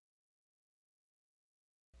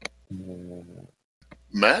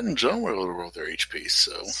 Matt and John were able to roll their HP,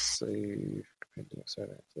 so Save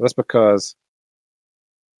settings. That's because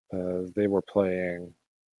they were playing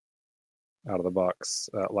out of the box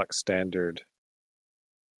like standard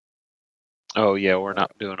Oh yeah, we're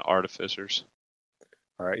not doing artificers.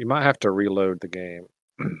 All right, you might have to reload the game.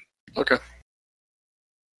 Okay.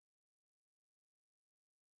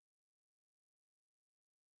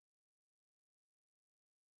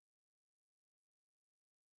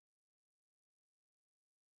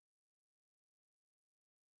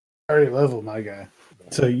 I already leveled my guy.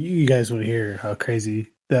 So you guys want to hear how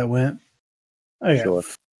crazy that went? I got Sure.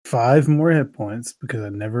 5 more hit points because I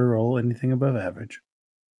never roll anything above average.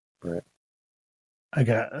 Right. I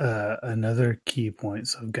got another key point,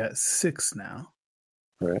 so I've got 6 now.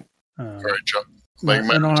 Right. All right, Chuck. My Like,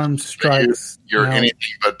 man, unarmed strikes. You're now, anything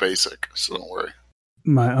but basic, so don't worry.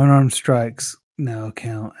 my unarmed strikes now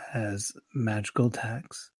count as magical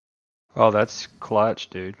attacks. Oh, that's clutch,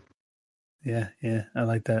 dude. Yeah, I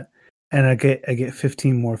like that. And I get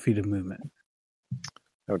 15 more feet of movement.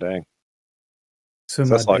 Oh dang. So So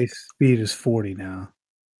my that's like- base speed is 40 now.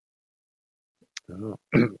 Oh.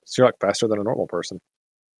 So you're like faster than a normal person.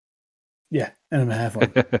 Yeah, and I'm a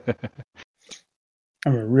halfling.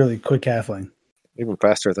 I'm a really quick halfling. Even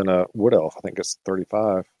faster than a wood elf. I think it's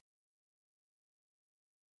 35.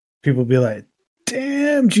 People be like,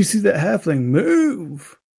 "Damn, did you see that halfling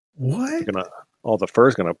move? What?" You're all the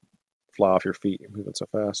fur's gonna fly off your feet. You're moving so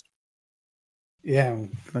fast. Yeah,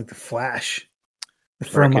 like the Flash. The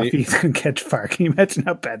All fur right, on can my you- feet's gonna catch fire. Can you imagine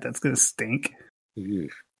how bad that's gonna stink? Ew.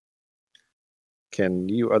 Can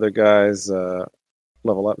you other guys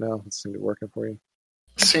level up now? It seems to be working for you.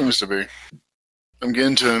 Seems to be. I'm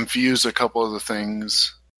getting to infuse a couple of the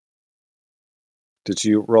things. Did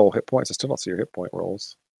you roll hit points? I still don't see your hit point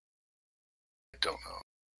rolls. I don't know.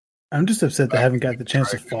 I'm just upset that I haven't got the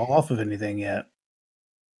chance to fall off of anything yet.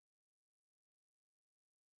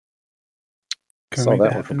 Can Saw we make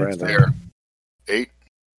that one happen for next Brandon. time? There. 8.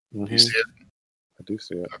 Mhm. Do you see it? I do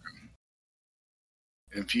see it.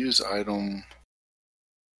 Infuse item.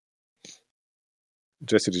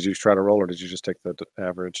 Jesse, did you try to roll or did you just take the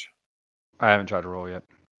average? I haven't tried to roll yet.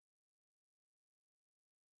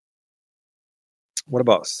 What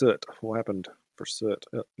about Soot? What happened for Soot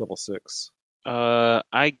at level 6?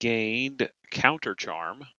 I gained counter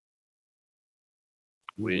charm.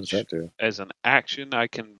 What does Which, that do? as an action, I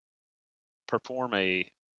can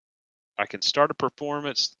start a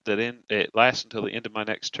performance that it lasts until the end of my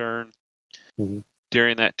next turn. Mhm.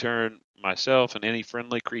 During that turn, myself and any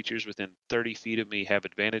friendly creatures within 30 feet of me have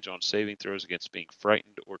advantage on saving throws against being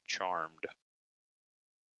frightened or charmed.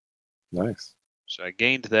 Nice. So I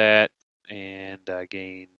gained that, and I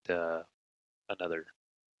gained another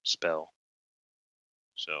spell.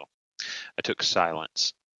 So I took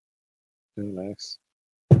silence. Very nice.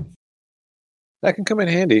 That can come in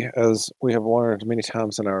handy, as we have learned many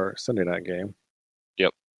times in our Sunday night game.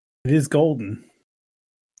 It is golden.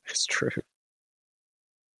 It's true.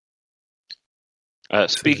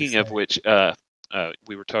 Speaking of say. which,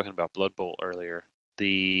 we were talking about Blood Bowl earlier.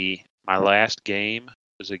 My last game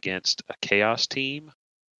was against a Chaos team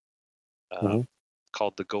Mhm.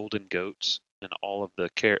 called the Golden Goats, and all of the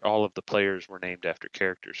players were named after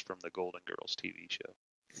characters from the Golden Girls TV show.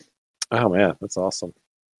 Oh man, that's awesome.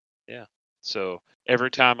 So every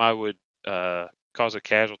time I would cause a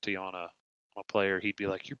casualty on a player, he'd be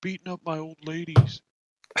like, "You're beating up my old ladies."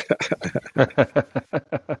 That's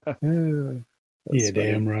Yeah, funny.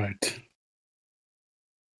 damn right.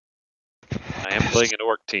 I am playing an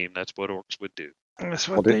orc team. That's what orcs would do. That's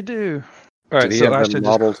Well, what did- they do. All right, Did he so I have should them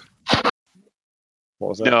just modeled? What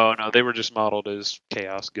was that? No, they were just modeled as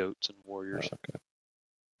chaos goats and warriors. Oh, okay.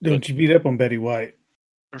 Don't you beat up on Betty White.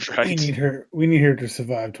 We Right. need her. We need her to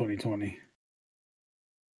survive 2020.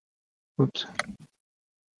 Whoops.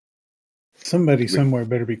 Somebody somewhere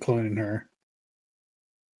better be cloning her.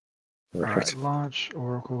 All Right. right, launch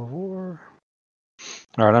Oracle of War.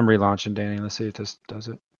 All right, I'm relaunching, Danny. Let's see if this does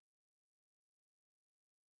it.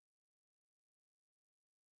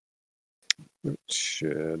 It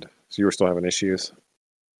should. So you were still having issues?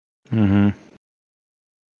 Mm-hmm.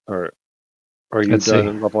 Or are you Let's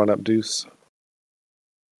done see. leveling up Deuce?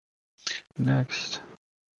 Next.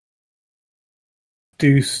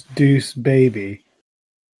 Deuce, baby.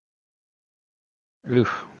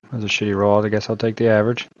 Oof, that's a shitty roll. I guess I'll take the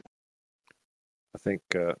average. I think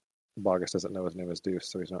Bogus doesn't know his name is Deuce,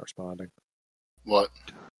 so he's not responding. What?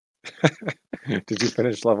 Did you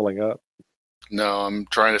finish leveling up? No, I'm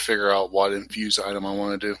trying to figure out what infuse item I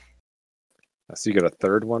want to do. So you get a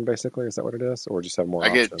third one, basically? Is that what it is? Or just have more I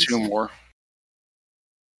get options? 2 more.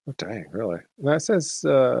 Oh, dang, really? That says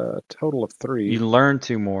total of 3. You learn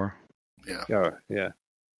 2 more. Oh, yeah.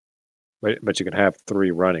 But you can have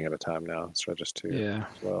 3 running at a time now instead of just 2 Yeah.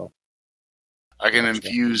 as well. I can Gotcha.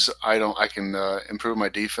 infuse item. I can improve my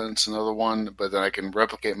defense. Another one, but then I can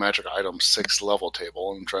replicate magic item 6 level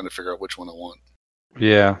table. I'm trying to figure out which one I want.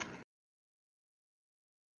 Yeah.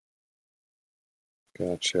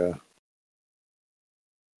 Gotcha.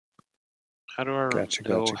 How do I Gotcha,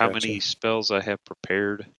 know gotcha, how gotcha. many spells I have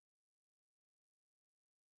prepared?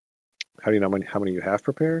 How do you know how many you have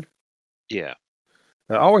prepared? Yeah.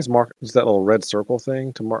 Always mark use that little red circle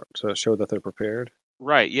thing to show that they're prepared.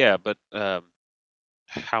 Right. Yeah, but how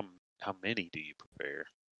many do you prepare?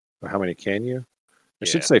 Or how many can you? It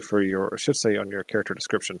should Yeah. say on your character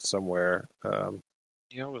description somewhere.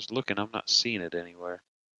 Yeah, I was looking. I'm not seeing it anywhere.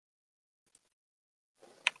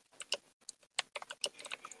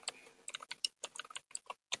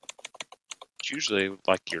 It's usually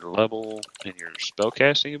like your level and your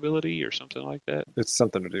spellcasting ability or something like that. It's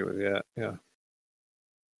something to do with yeah.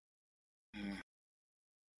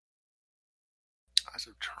 Eyes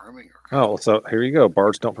of Charming. Oh, so here you go.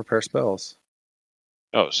 Bards don't prepare spells.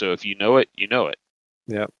 Oh, so if you know it, you know it.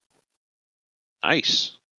 Yep.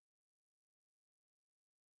 Nice.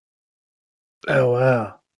 Oh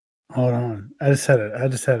wow. Hold on. I just had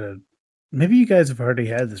a maybe you guys have already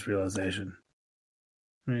had this realization.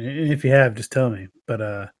 I mean, if you have, just tell me. But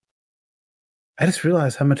I just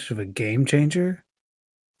realized how much of a game changer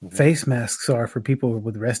Mhm. face masks are for people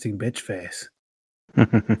with resting bitch face.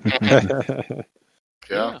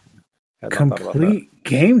 Yeah. Had not thought about that. Complete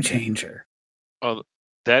game changer. Well,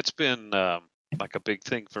 that's been like a big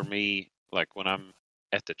thing for me. Like when I'm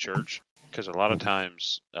at the church, because a lot of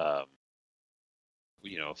times,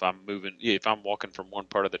 if I'm walking from one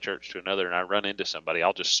part of the church to another, and I run into somebody,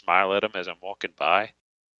 I'll just smile at them as I'm walking by.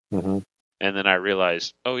 Mm-hmm. And then I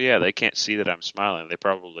realize, oh yeah, they can't see that I'm smiling. They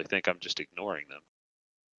probably think I'm just ignoring them.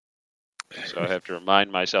 So I have to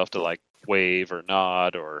remind myself to like wave or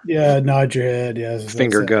nod or Yeah, nod your head. Yes,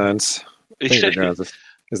 Finger guns. Finger guns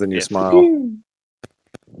is the new Yeah. smile.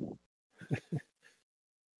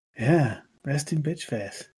 Yeah, resting bitch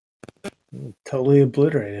face. Totally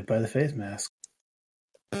obliterated by the face mask.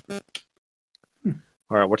 All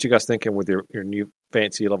right, what you guys thinking with your new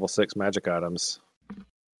fancy level 6 magic items?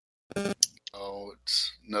 Oh,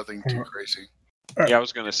 it's nothing too crazy. Yeah, I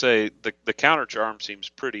was going to say the counter charm seems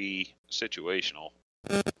pretty situational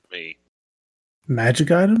to me.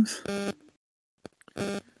 Magic items?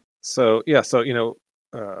 So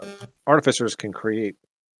artificers can create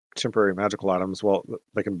temporary magical items. Well,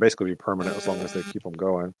 they can basically be permanent as long as they keep them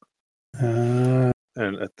going. And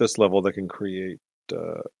at this level, they can create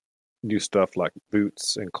new stuff like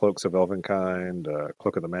boots and cloaks of Elvenkind,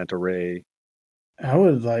 Cloak of the Manta Ray. I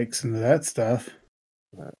would like some of that stuff.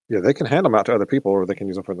 Yeah, they can hand them out to other people, or they can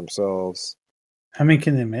use them for themselves. How many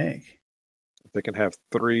can they make? They can have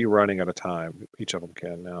 3 running at a time. Each of them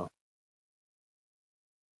can now.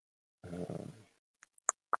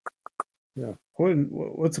 Yeah.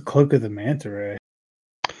 What's a cloak of the manta ray?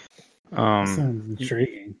 That sounds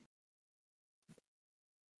intriguing.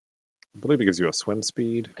 I believe it gives you a swim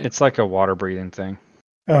speed. It's like a water breathing thing.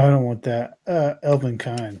 Oh, I don't want that.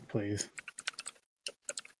 Elvenkind, please.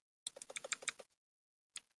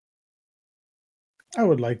 I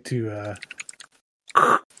would like to.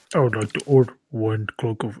 I would like to order 1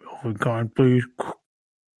 cloak of Elvenkind, please.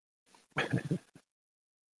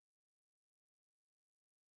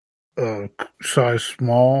 Size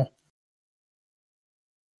small.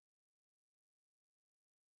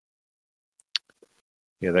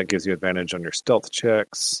 Yeah, that gives you advantage on your stealth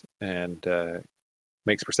checks and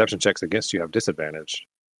makes perception checks against you have disadvantage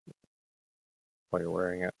while you're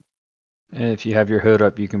wearing it. And if you have your hood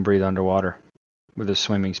up, you can breathe underwater with a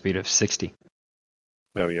swimming speed of 60.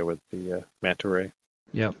 Oh yeah, with the manta ray.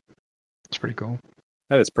 Yep. It's pretty cool.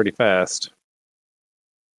 That is pretty fast.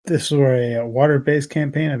 If this were a water-based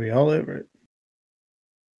campaign, I'd be all over it.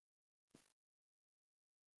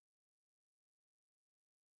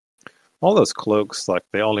 All those cloaks, like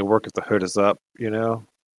they only work if the hood is up, and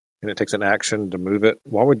it takes an action to move it.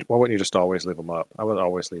 Why wouldn't you just always leave them up? I would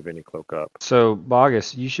always leave any cloak up. So,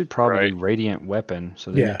 Bogus, you should probably Right. do Radiant Weapon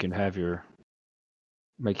so that Yeah. you can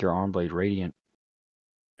make your arm blade radiant.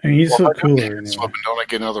 I mean, you just look if I don't cooler get this anyway. weapon, don't I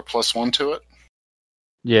get another +1 to it?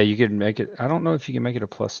 Yeah, you could make it. I don't know if you can make it a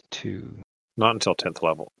 +2. Not until 10th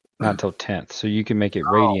level. Not until 10th. So you can make it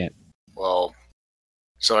Oh. radiant. Well,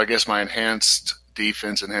 so I guess my enhanced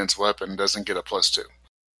defense, enhanced weapon doesn't get a +2.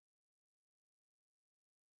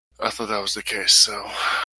 I thought that was the case, so.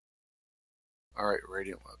 Alright,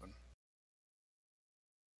 radiant weapon.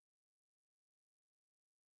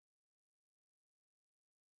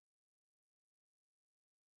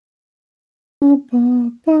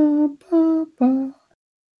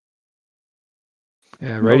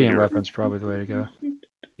 Yeah, radiant you're- weapon's probably the way to go.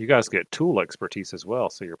 You guys get tool expertise as well,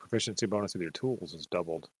 so your proficiency bonus with your tools is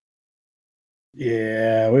doubled.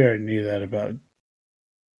 Yeah, we already knew that about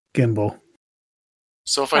Gimbal.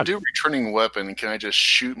 So if I do returning weapon, can I just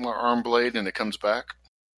shoot my arm blade and it comes back?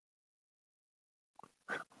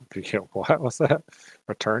 What was that?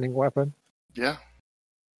 Returning weapon? Yeah.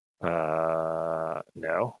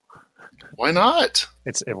 No. Why not?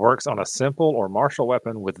 It works on a simple or martial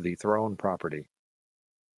weapon with the thrown property.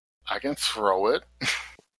 I can throw it.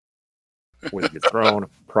 With the thrown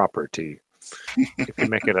property. If you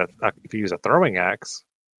make it if you use a throwing axe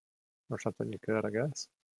or something, you could, I guess.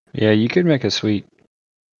 Yeah, you could make a sweet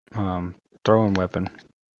throwing weapon.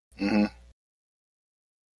 Hmm.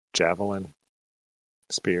 Javelin,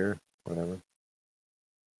 spear, whatever.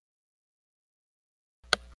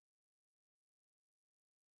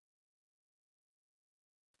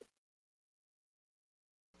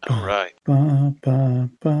 All right. Ba, ba,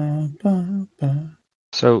 ba, ba, ba.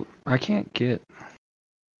 So I can't get.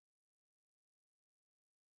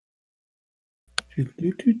 Here's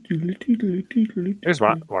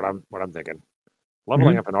what I'm thinking.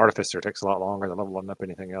 Leveling up an artificer takes a lot longer than leveling up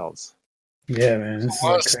anything else. Yeah, man, this is A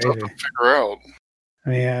lot like of stuff crazy. to figure out. I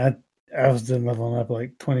mean, I was done leveling up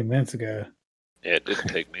like 20 minutes ago. Yeah, it didn't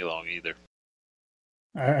take me long either.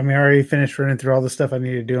 I mean, I already finished running through all the stuff I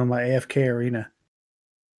need to do on my AFK arena.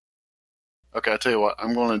 Okay, I'll tell you what.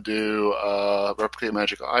 I'm going to do replicate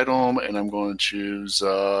magic item, and I'm going to choose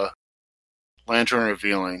Lantern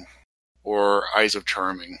Revealing or Eyes of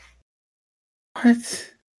Charming.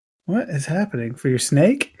 What? What is happening for your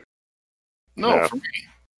snake? No, Yeah. for me.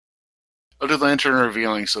 I'll do Lantern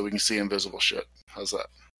Revealing so we can see invisible shit. How's that?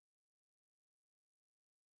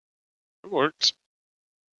 It works.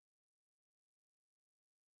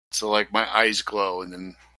 So, like, my eyes glow, and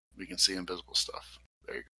then we can see invisible stuff.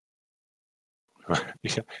 There you go.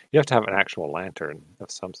 You have to have an actual lantern.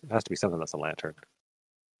 It has to be something that's a lantern.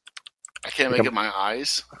 I can't make it my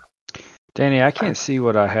eyes. Danny, I can't see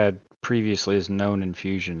what I had previously as known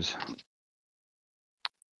infusions.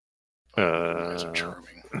 Eyes of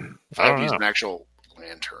Charming. If I I have don't to use know. an actual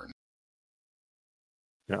lantern.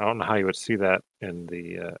 I don't know how you would see that in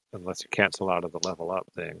the unless you cancel out of the level up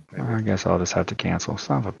thing. Maybe. I guess I'll just have to cancel.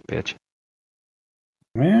 Son of a bitch.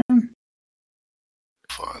 Man,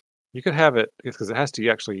 Fun. You could have it because it has to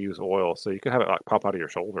actually use oil, so you could have it like pop out of your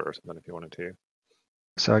shoulder or something if you wanted to.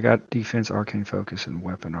 So I got defense, arcane focus, and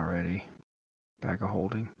weapon already. Bag of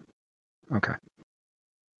holding. Okay.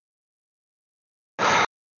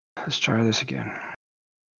 Let's try this again.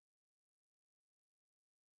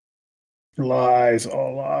 lies,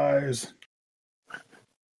 all lies.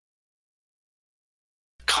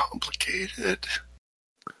 Complicated.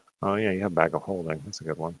 Oh yeah, you have bag of holding. That's a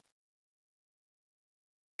good one.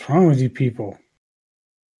 What's wrong with you people?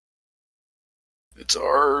 It's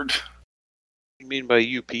hard. What do you mean by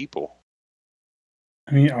you people?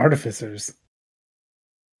 I mean, artificers.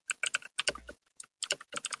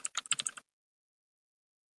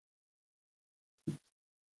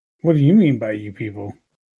 What do you mean by you people?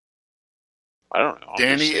 I don't know. I'm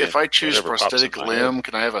Danny, just saying if I choose whatever pops in prosthetic my limb, head.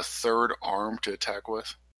 can I have a third arm to attack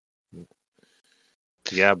with?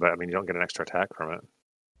 Yeah, but I mean, you don't get an extra attack from it.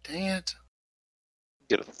 Dang it.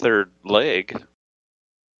 Get a third leg.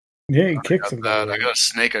 Yeah, you kick I somebody. got a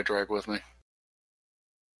snake I drag with me.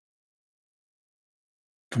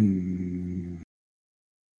 Boom.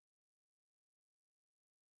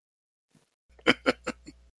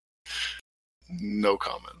 No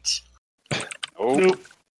comments. Nope.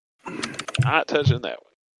 Not touching that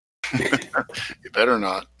one. You better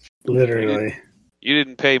not. Literally. You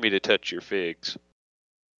didn't pay me to touch your figs.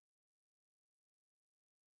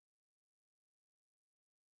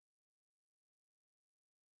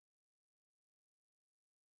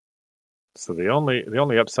 So the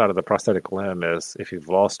only upside of the prosthetic limb is if you've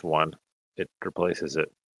lost one, it replaces it.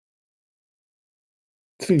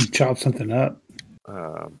 So you chop something up.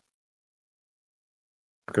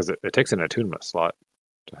 Because it takes an attunement slot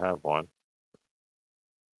to have one.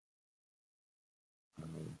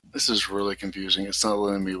 This is really confusing. It's not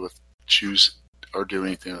letting me choose or do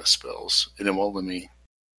anything with spells. And it won't let me.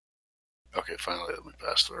 Okay, finally let me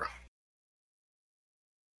pass through.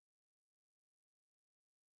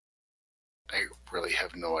 I really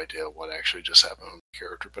have no idea what actually just happened with the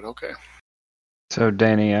character, but okay. So,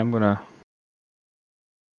 Danny, I'm going to...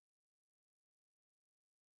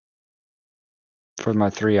 For my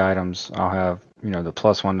 3 items, I'll have, the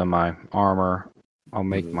 +1 to my armor. I'll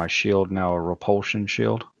make my shield now a repulsion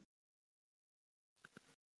shield.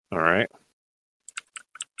 All right.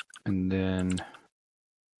 And then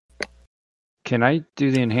Can I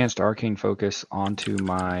do the enhanced arcane focus onto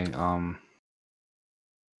my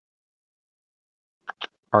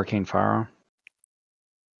arcane firearm?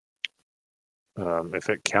 If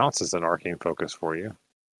it counts as an arcane focus for you.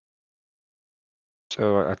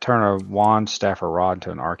 So I turn a wand, staff, or rod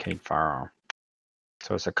into an arcane firearm.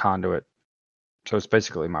 So it's a conduit. So it's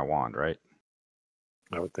basically my wand, right?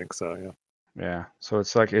 I would think so, yeah. Yeah. So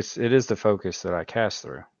it's like it is the focus that I cast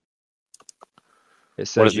through. It What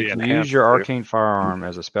says does you the can enhance use your do? arcane firearm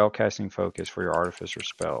as a spell casting focus for your artificer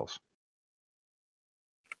spells.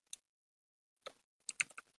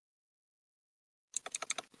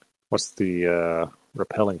 What's the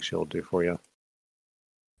repelling shield do for you?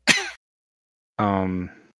 I'll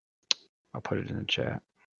put it in the chat.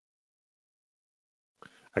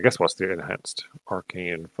 I guess what's the enhanced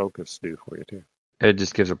arcane focus do for you too? It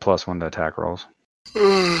just gives a +1 to attack rolls.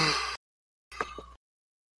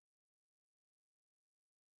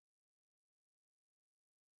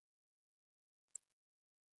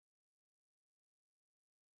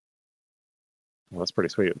 Well, that's pretty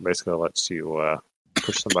sweet. It basically lets you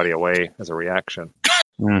push somebody away as a reaction.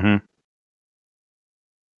 Mm-hmm.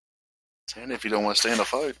 It's handy if you don't want to stay in a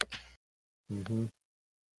fight. Mm-hmm.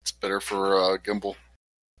 It's better for Gimbal.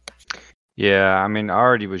 Yeah, I mean, I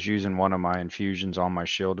already was using one of my infusions on my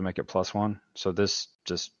shield to make it +1. So this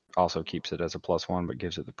just also keeps it as a +1, but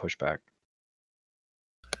gives it the pushback.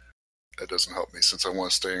 That doesn't help me since I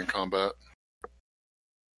want to stay in combat.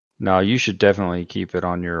 No, you should definitely keep it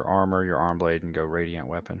on your armor, your arm blade, and go radiant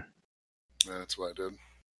weapon. That's what I did.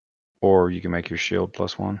 Or you can make your shield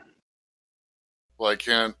 +1. Well, I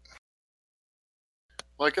can't.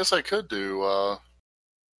 Well, I guess I could do. I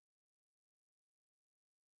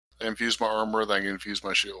infuse my armor, then I can infuse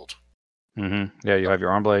my shield. Mm-hmm. Yeah, you have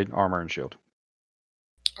your arm blade, armor, and shield.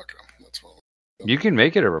 Okay, that's well. You can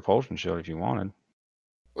make it a repulsion shield if you wanted.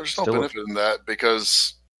 Well, there's no Still- benefit in that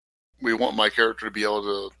because we want my character to be able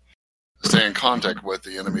to stay in contact with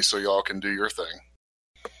the enemy, so y'all can do your thing.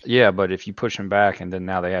 Yeah, but if you push them back and then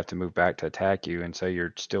now they have to move back to attack you and say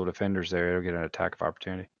you're still defenders there, it'll get an attack of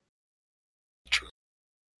opportunity. True.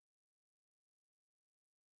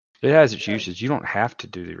 It has its uses. You don't have to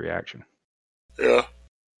do the reaction. Yeah.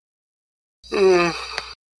 I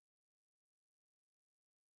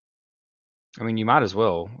mean, you might as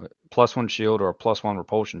well. +1 shield or a +1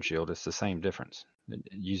 repulsion shield, it's the same difference. It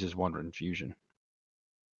uses 1 infusion.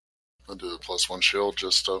 I'll do the +1 shield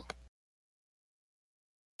just to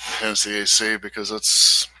enhance the AC because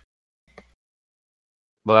it's.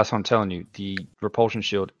 Well, that's what I'm telling you. The repulsion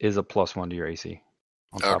shield is a +1 to your AC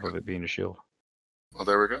on top Okay. of it being a shield. Well,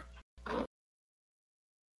 there we go.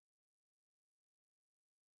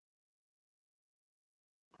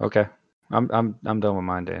 Okay, I'm done with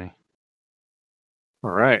mine, Danny. All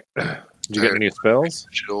right. Did you get any new spells?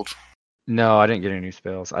 Shield. No, I didn't get any new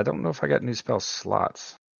spells. I don't know if I got new spell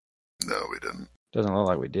slots. No, we didn't. Doesn't look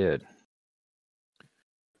like we did.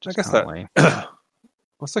 I guess kinda that lame.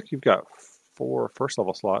 looks like you've got 4 first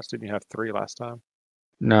level slots. Didn't you have 3 last time?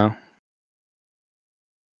 No.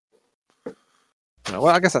 No, well,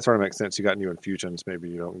 I guess that sort of makes sense. You got new infusions. Maybe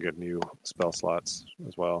you don't get new spell slots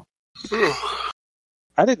as well.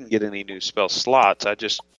 I didn't get any new spell slots. I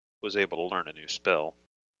just was able to learn a new spell.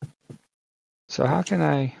 So how can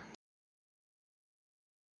I?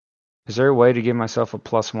 Is there a way to give myself a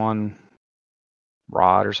 +1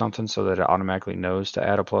 rod or something so that it automatically knows to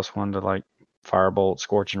add a +1 to like firebolt,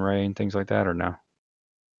 scorching ray, and things like that, or no?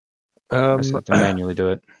 I just have to manually do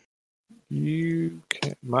it. You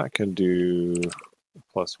can do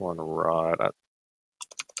 +1 rod.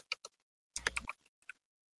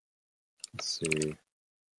 Let's see.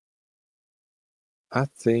 I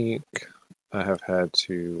think I have had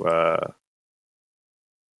to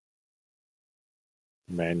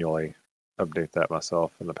manually update that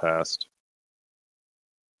myself in the past.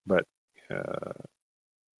 But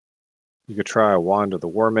you could try a Wand of the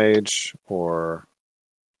War Mage, or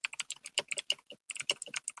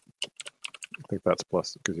I think that's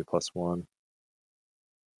gives you +1.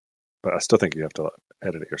 But I still think you have to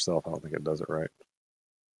edit it yourself. I don't think it does it right.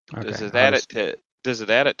 Okay. Does it I'll add just- it to? Does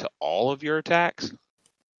it add it to all of your attacks?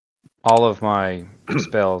 all of my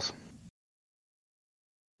spells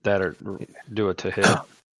that are do it to hit?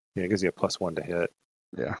 Yeah, it gives you a +1 to hit.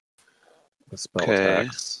 Yeah. The spell Okay.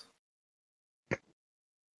 attacks.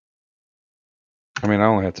 I mean, I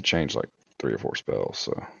only have to change like 3 or 4 spells,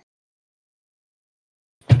 so.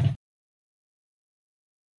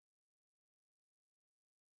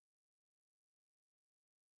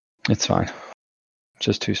 It's fine.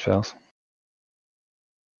 Just 2 spells.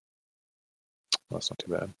 Well, that's not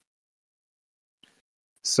too bad.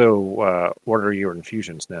 So, what are your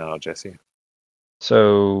infusions now, Jesse?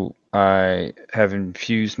 So I have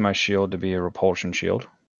infused my shield to be a repulsion shield.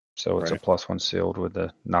 So it's Right. a +1 shield with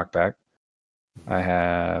a knockback. I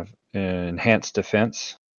have enhanced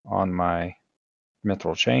defense on my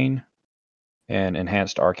mithril chain and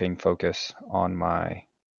enhanced arcane focus on my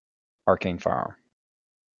arcane firearm.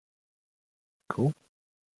 Cool.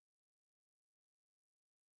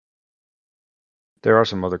 There are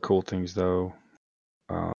some other cool things though.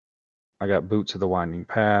 I got boots of the winding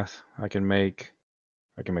path. I can make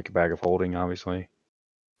a bag of holding, obviously.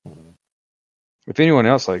 Mhm. If anyone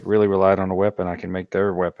else like really relied on a weapon, I can make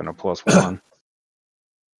their weapon a +1.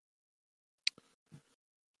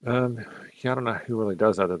 Yeah, I don't know who really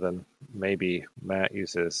does other than maybe Matt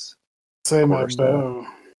uses. Say my Quarterstaff. bow.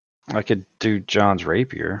 I could do John's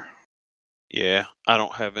rapier. Yeah, I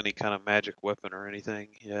don't have any kind of magic weapon or anything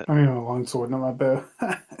yet. I mean, a longsword, not my bow.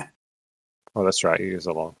 Oh, that's right. You use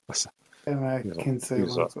a long. And I Use a- can say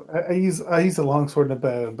use a- longsword. I use a longsword and a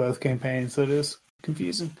bow in both campaigns, so it is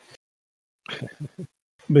confusing.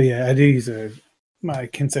 But yeah, I do use my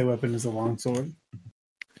Kensei weapon is a longsword.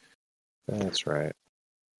 That's right.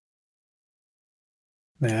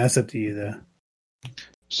 Yeah, that's up to you though.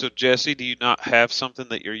 So, Jesse, do you not have something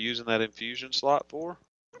that you're using that infusion slot for?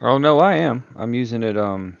 Oh no, I am. I'm using it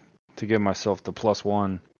to give myself the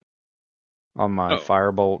 +1 on my Oh.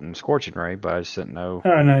 firebolt and scorching ray, but I just didn't know.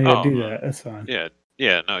 Oh no, yeah, Oh, do no. that. That's fine.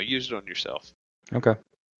 Yeah, no, use it on yourself. Okay.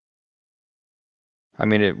 I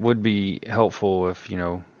mean, it would be helpful if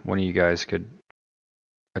one of you guys could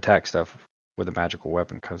attack stuff with a magical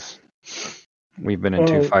weapon, because we've been in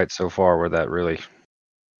 2 Well- fights so far where that really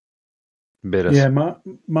bit us. Yeah, my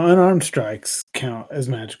unarmed strikes count as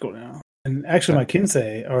magical now, and actually, my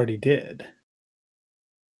Kensei already did.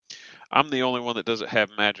 I'm the only one that doesn't have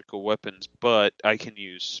magical weapons, but I can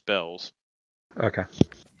use spells. Okay.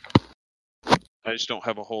 I just don't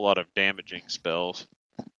have a whole lot of damaging spells.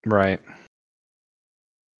 Right.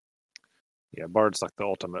 Yeah, Bard's like the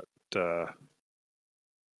ultimate,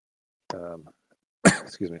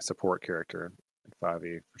 excuse me, support character in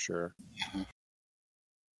 5e for sure.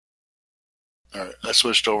 All right, I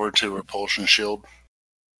switched over to repulsion shield.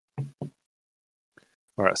 All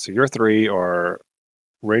right, so your 3 are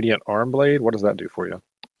Radiant Arm Blade. What does that do for you?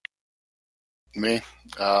 Me,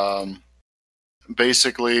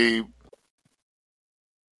 basically,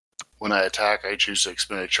 when I attack, I choose to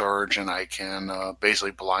expend a charge, and I can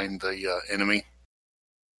basically blind the enemy.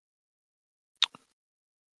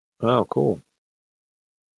 Oh, cool.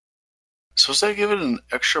 So does that give it an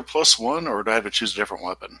extra +1, or do I have to choose a different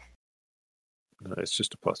weapon? No, it's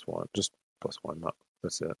just a +1. Just +1. Not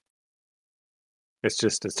that's it. It's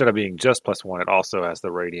just instead of being just +1, it also has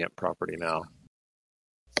the Radiant property now.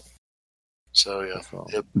 So yeah, That's all.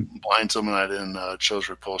 it blinds them, and I didn't chose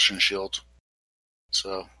repulsion shield.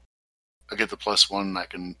 So I get the +1, and I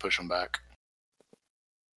can push them back.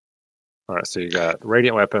 All right, so you got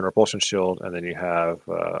Radiant Weapon, Repulsion Shield, and then you have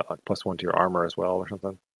like +1 to your armor as well, or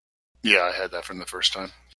something. Yeah, I had that from the first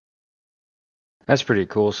time. That's pretty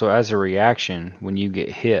cool. So as a reaction, when you get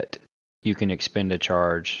hit, you can expend a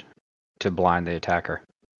charge to blind the attacker.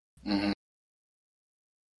 Hmm.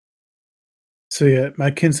 So yeah, my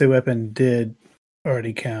Kensei weapon did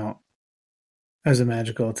already count as a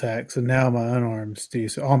magical attack. So now my unarms do.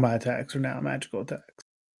 So all my attacks are now magical attacks.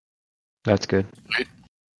 That's good.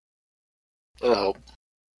 That'll help.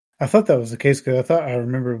 I thought that was the case because I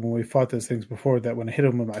remember when we fought those things before that when I hit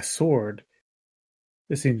them with my sword,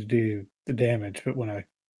 it seemed to do the damage, but when I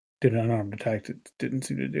did an unarmed attack, it didn't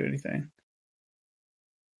seem to do anything.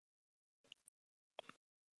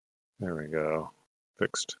 There we go.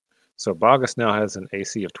 Fixed. So Bogus now has an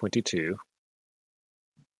AC of 22.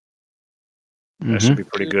 That should be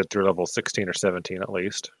pretty good through level 16 or 17 at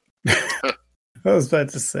least. I was about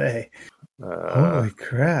to say, holy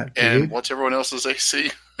crap, dude. And what's everyone else's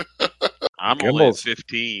AC? I'm only at Gimbals.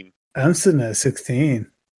 15. I'm sitting at 16.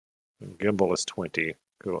 Gimbal is 20.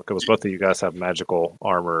 Because both of you guys have magical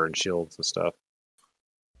armor and shields and stuff.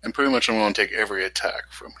 And pretty much I'm going to take every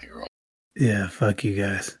attack from here on. Yeah, fuck you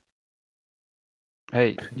guys.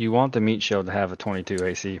 Hey, you want the meat shield to have a 22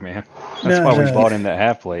 AC, man. That's No, why we no. bought him that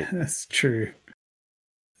half plate. That's true.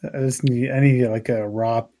 I need like a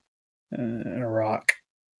rock and a rock.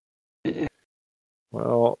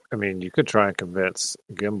 Well, I mean, you could try and convince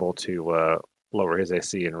Gimbal to lower his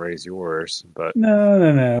AC and raise yours, but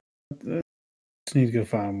No. Just need to go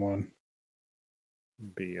find one.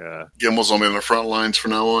 be Gimbal's only in the front lines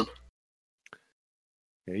from now on.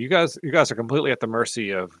 yeah, you guys are completely at the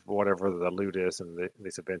mercy of whatever the loot is in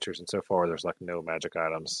these adventures, and so far there's like no magic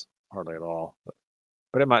items hardly at all.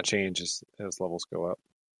 But it might change as levels go up.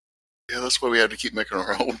 Yeah, that's why we have to keep making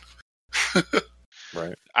our own.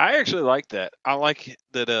 Right. I actually like that. I like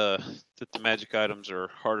that that the magic items are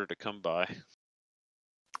harder to come by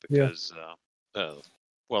Yeah. because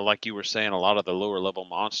well, like you were saying, a lot of the lower level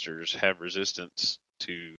monsters have resistance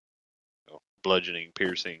to bludgeoning,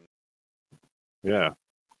 piercing, Yeah.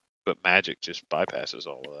 but magic just bypasses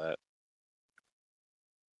all of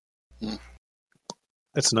that.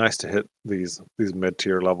 It's nice to hit these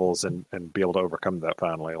mid-tier levels and be able to overcome that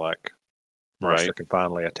finally. Like, Marster Right. can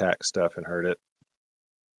finally attack stuff and hurt it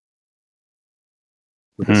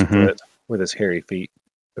with his foot, with his hairy feet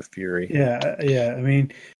of fury. Yeah. I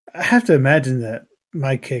mean, I have to imagine that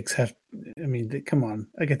my kicks have. I mean, come on!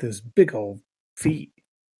 I get those big old feet.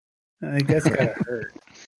 I think that's gotta hurt.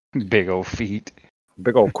 Big old feet.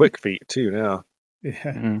 Big old quick feet too now.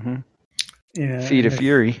 Yeah. Mm-hmm. Yeah. Feet of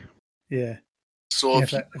fury. Yeah. So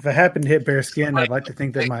Yeah, if I happen to hit bare skin, I'd like to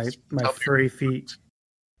think that my Up your- furry feet.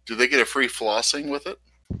 do they get a free flossing with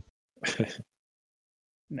it?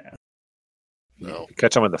 No. No.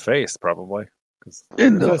 Catch them in the face, probably. 'Cause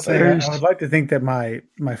In That's what I was saying. face. I would like to think that my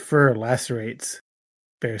fur lacerates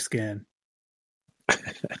bare skin.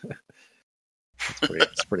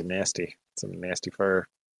 it's pretty nasty. Some nasty fur.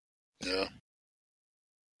 Yeah.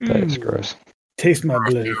 That's gross. Taste my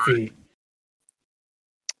bloody feet.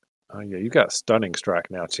 Oh yeah, you got stunning strike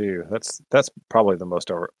now too. That's probably the most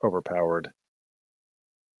overpowered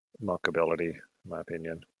monk ability, in my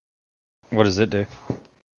opinion. What does it do?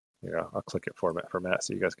 Yeah, I'll click it for Matt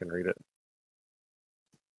so you guys can read it.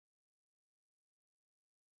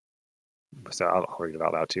 So I'll read it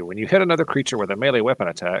out loud too. When you hit another creature with a melee weapon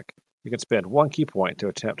attack, you can spend 1 key point to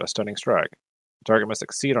attempt a stunning strike. The target must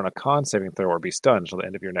succeed on a con saving throw or be stunned until the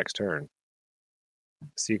end of your next turn.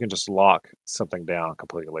 So you can just lock something down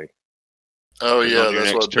completely. Oh And yeah, on your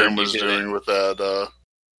that's next what turn, Ben you was hit doing it. with that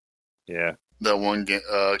Yeah. that one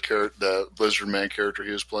character, that Lizard Man character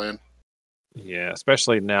he was playing. Yeah,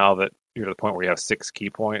 especially now that you're to the point where you have 6 key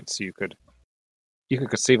points, you could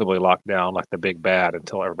conceivably lock down like the big bad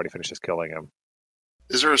until everybody finishes killing him.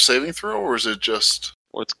 Is there a saving throw, or is it just?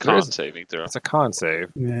 What's There con is- saving throw? It's a con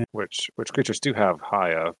save, Yeah. which creatures do have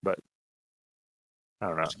high of, but I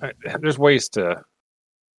don't know. There's ways to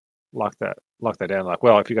lock that down. Like,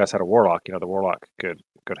 well, if you guys had a warlock, the warlock could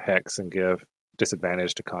hex and give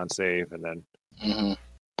disadvantage to con save, and then Mhm.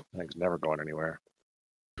 things never going anywhere.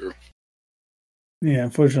 Yeah,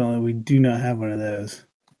 unfortunately, we do not have one of those.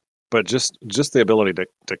 But just the ability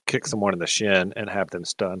to kick someone in the shin and have them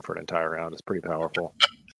stunned for an entire round is pretty powerful.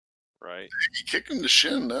 Right. You kick him in the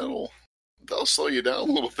shin, that'll slow you down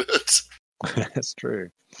a little bit. That's true.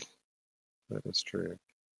 That is true.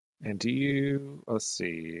 And do you? Let's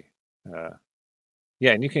see.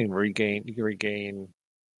 Yeah, and you can regain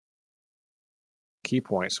key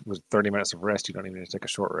points with 30 minutes of rest. You don't even need to take a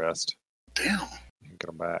short rest. Damn, You can get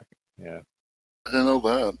them back. Yeah. I didn't know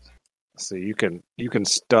that. So you can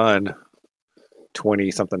stun 20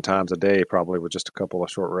 something times a day probably with just a couple of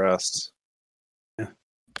short rests.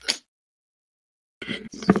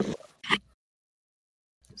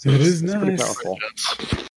 So It is it's pretty nice. powerful.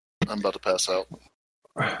 I'm about to pass out.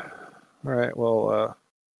 All right. Well,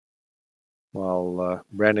 while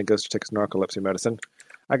Brandon goes to take his narcolepsy medicine,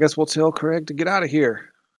 I guess we'll tell Craig to get out of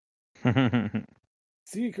here.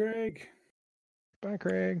 See you, Craig. Bye,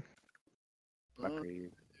 Craig. Bye,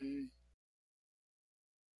 Craig. Okay.